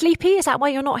 Are you sleepy? Is that why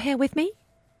you're not here with me?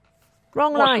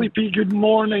 Wrong line. Sleepy. Good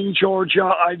morning, Georgia.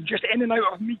 I'm just in and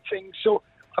out of meetings, so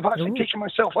I've actually taken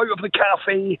myself out of the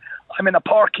cafe. I'm in a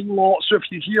parking lot, so if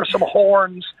you hear some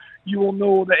horns, you will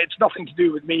know that it's nothing to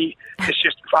do with me. It's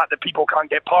just the fact that people can't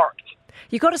get parked.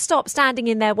 You've got to stop standing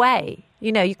in their way.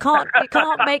 You know, you can't act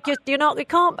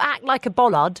like a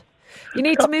bollard. You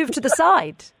need to move to the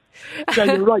side. Yeah,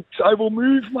 you're right. I will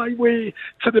move my way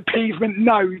to the pavement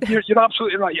now. You're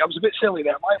absolutely right. I was a bit silly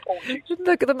there. My apologies.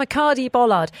 Look at the McCarty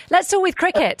bollard. Let's talk with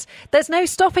cricket. There's no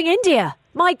stopping India.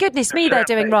 My goodness me, they're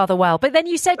doing rather well. But then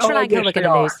you said Sri Lanka were going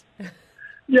to lose.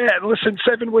 Yeah, listen,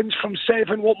 7 wins from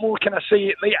 7. What more can I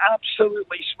say? They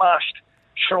absolutely smashed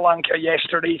Sri Lanka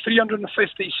yesterday.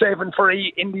 357 for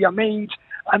 8 India made,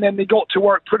 and then they got to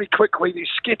work pretty quickly. They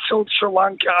skittled Sri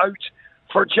Lanka out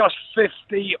for just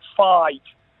 55.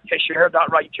 Yes, you heard that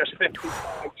right, just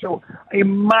 55. So a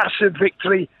massive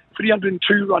victory,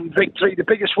 302-run victory, the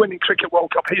biggest win in Cricket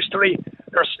World Cup history.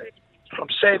 They're 7 from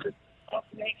 7. Up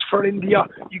next for India,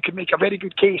 you can make a very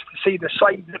good case to say the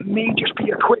side that may just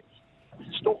be a quit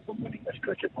stop them winning this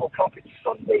Cricket World Cup. It's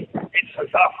Sunday in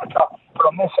South Africa. But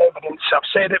on this evidence, I've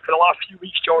said it for the last few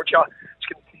weeks, Georgia, it's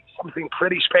going to take something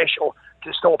pretty special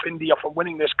to stop India from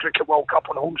winning this Cricket World Cup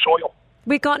on home soil.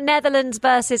 We've got Netherlands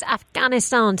versus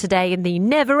Afghanistan today in the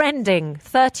never-ending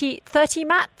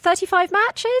 35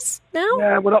 matches now?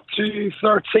 Yeah, we're up to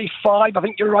 35. I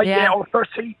think you're right. Yeah, or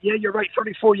 30. Yeah, you're right.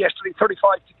 34 yesterday,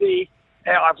 35 today.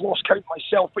 I've lost count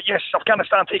myself. But yes,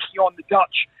 Afghanistan taking on the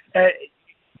Dutch.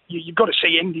 You've got to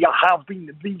say India have been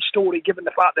the lead story, given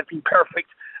the fact they've been perfect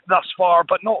thus far,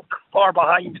 but not far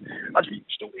behind has been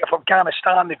the story of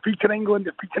Afghanistan. They've beaten England,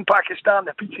 they've beaten Pakistan,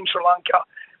 they've beaten Sri Lanka.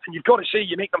 And you've got to say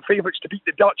you make them favourites to beat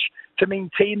the Dutch to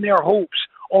maintain their hopes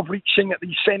of reaching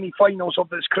the semi-finals of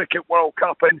this Cricket World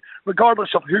Cup. And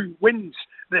regardless of who wins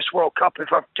this World Cup,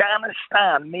 if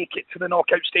Afghanistan make it to the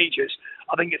knockout stages,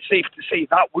 I think it's safe to say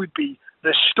that would be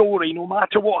the story, no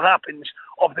matter what happens,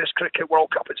 of this Cricket World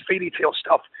Cup. It's fairy tale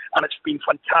stuff, and it's been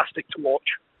fantastic to watch.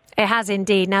 It has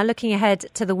indeed. Now, looking ahead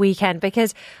to the weekend,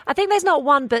 because I think there's not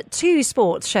one but 2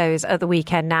 sports shows at the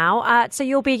weekend now. So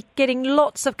you'll be getting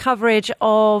lots of coverage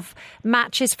of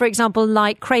matches, for example,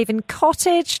 like Craven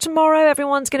Cottage tomorrow.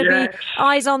 Everyone's going to be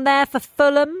eyes on there for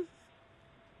Fulham.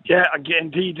 Yeah,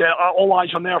 indeed. All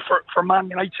eyes on there for Man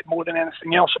United more than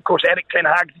anything else. Of course, Erik ten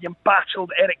Hag, the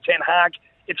embattled Erik ten Hag.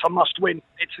 It's a must-win.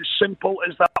 It's as simple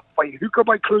as that. By hook or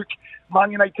by crook,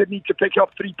 Man United need to pick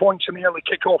up 3 points in the early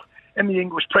kick-off in the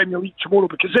English Premier League tomorrow,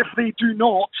 because if they do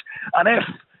not, and if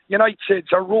United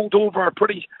are rolled over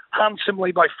pretty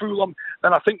handsomely by Fulham,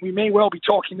 then I think we may well be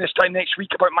talking this time next week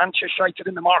about Manchester United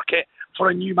in the market for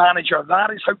a new manager.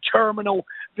 That is how terminal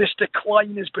this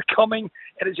decline is becoming.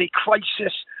 It is a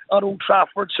crisis at Old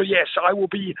Trafford. So yes, I will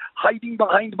be hiding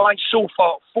behind my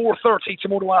sofa at 4:30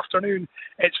 tomorrow afternoon.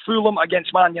 It's Fulham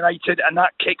against Man United, and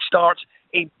that kickstarts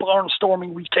a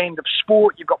barnstorming weekend of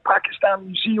sport. You've got Pakistan,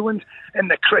 New Zealand in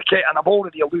the cricket, and I've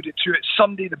already alluded to it.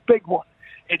 Sunday, the big one.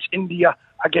 It's India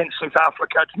against South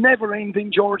Africa. It's never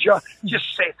ending, Georgia.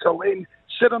 Just settle in,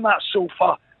 sit on that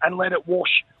sofa, and let it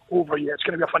wash over you. It's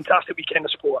going to be a fantastic weekend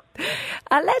of sport.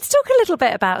 Let's talk a little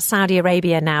bit about Saudi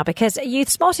Arabia now, because you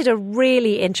spotted a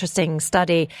really interesting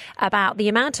study about the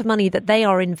amount of money that they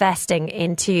are investing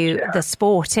into the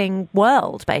sporting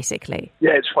world, basically.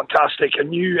 Yeah, it's fantastic. A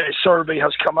new survey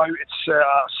has come out. It's a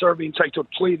survey entitled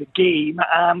Play the Game,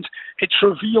 and it's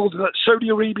revealed that Saudi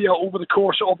Arabia, over the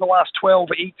course of the last 12,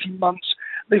 18 months,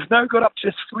 they've now got up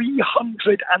to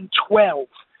 312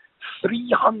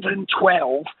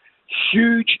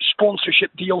 huge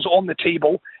sponsorship deals on the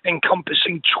table,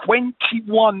 encompassing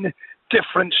 21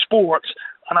 different sports.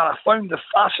 And I found the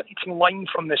fascinating line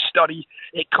from this study.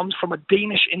 It comes from a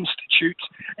Danish institute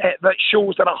that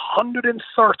shows that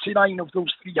 139 of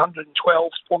those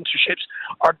 312 sponsorships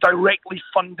are directly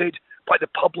funded by the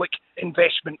public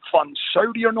investment funds.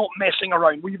 Saudi are not messing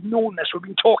around. We've known this. We've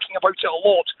been talking about it a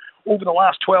lot over the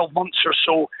last 12 months or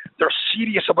so. They're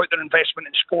serious about their investment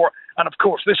in sport. And of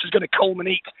course, this is going to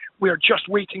culminate. We're just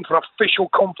waiting for official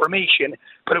confirmation,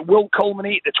 but it will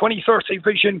culminate. The 2030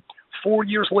 vision, 4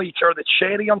 years later, the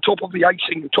cherry on top of the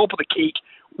icing, the top of the cake,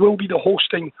 will be the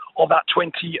hosting of that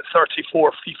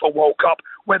 2034 FIFA World Cup.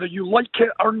 Whether you like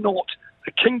it or not,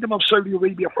 the Kingdom of Saudi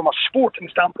Arabia, from a sporting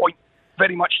standpoint,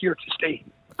 very much here to stay.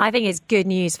 I think it's good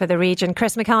news for the region.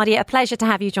 Chris McHardy, a pleasure to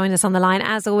have you join us on the line.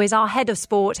 As always, our head of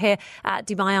sport here at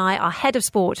Dubai Eye, our head of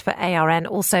sport for ARN,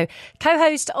 also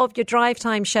co-host of your drive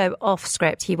time show Off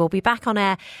Script. He will be back on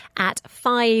air at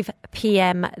 5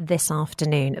 p.m. this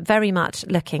afternoon. Very much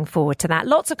looking forward to that.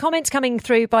 Lots of comments coming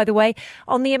through, by the way,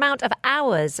 on the amount of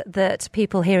hours that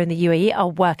people here in the UAE are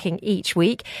working each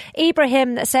week.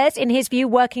 Ibrahim says, in his view,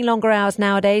 working longer hours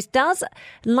nowadays does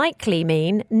likely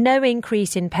mean no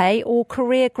increase in pay or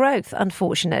career growth,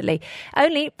 unfortunately.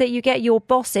 Only that you get your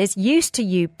bosses used to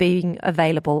you being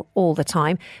available all the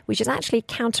time, which is actually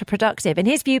counterproductive. In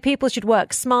his view, people should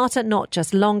work smarter, not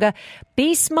just longer.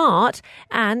 Be smart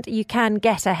and you can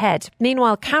get ahead.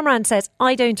 Meanwhile, Kamran says,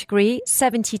 I don't agree.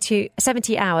 70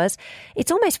 hours.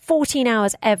 It's almost 14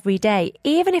 hours every day.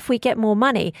 Even if we get more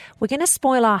money, we're going to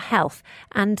spoil our health,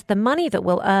 and the money that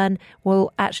we'll earn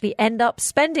will actually end up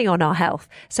spending on our health.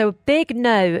 So a big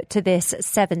no to this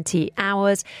 70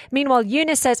 hours. Meanwhile,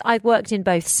 Eunice says, I've worked in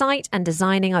both site and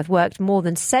designing. I've worked more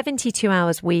than 72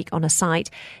 hours a week on a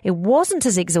site. It wasn't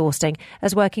as exhausting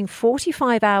as working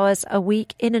 45 hours a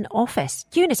week in an office.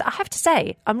 Eunice, I have to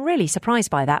say, I'm really surprised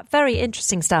by that. Very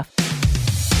interesting stuff.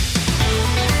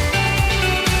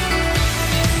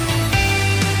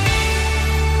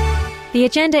 The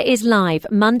Agenda is live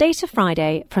Monday to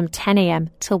Friday from 10 a.m.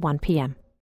 till 1 p.m.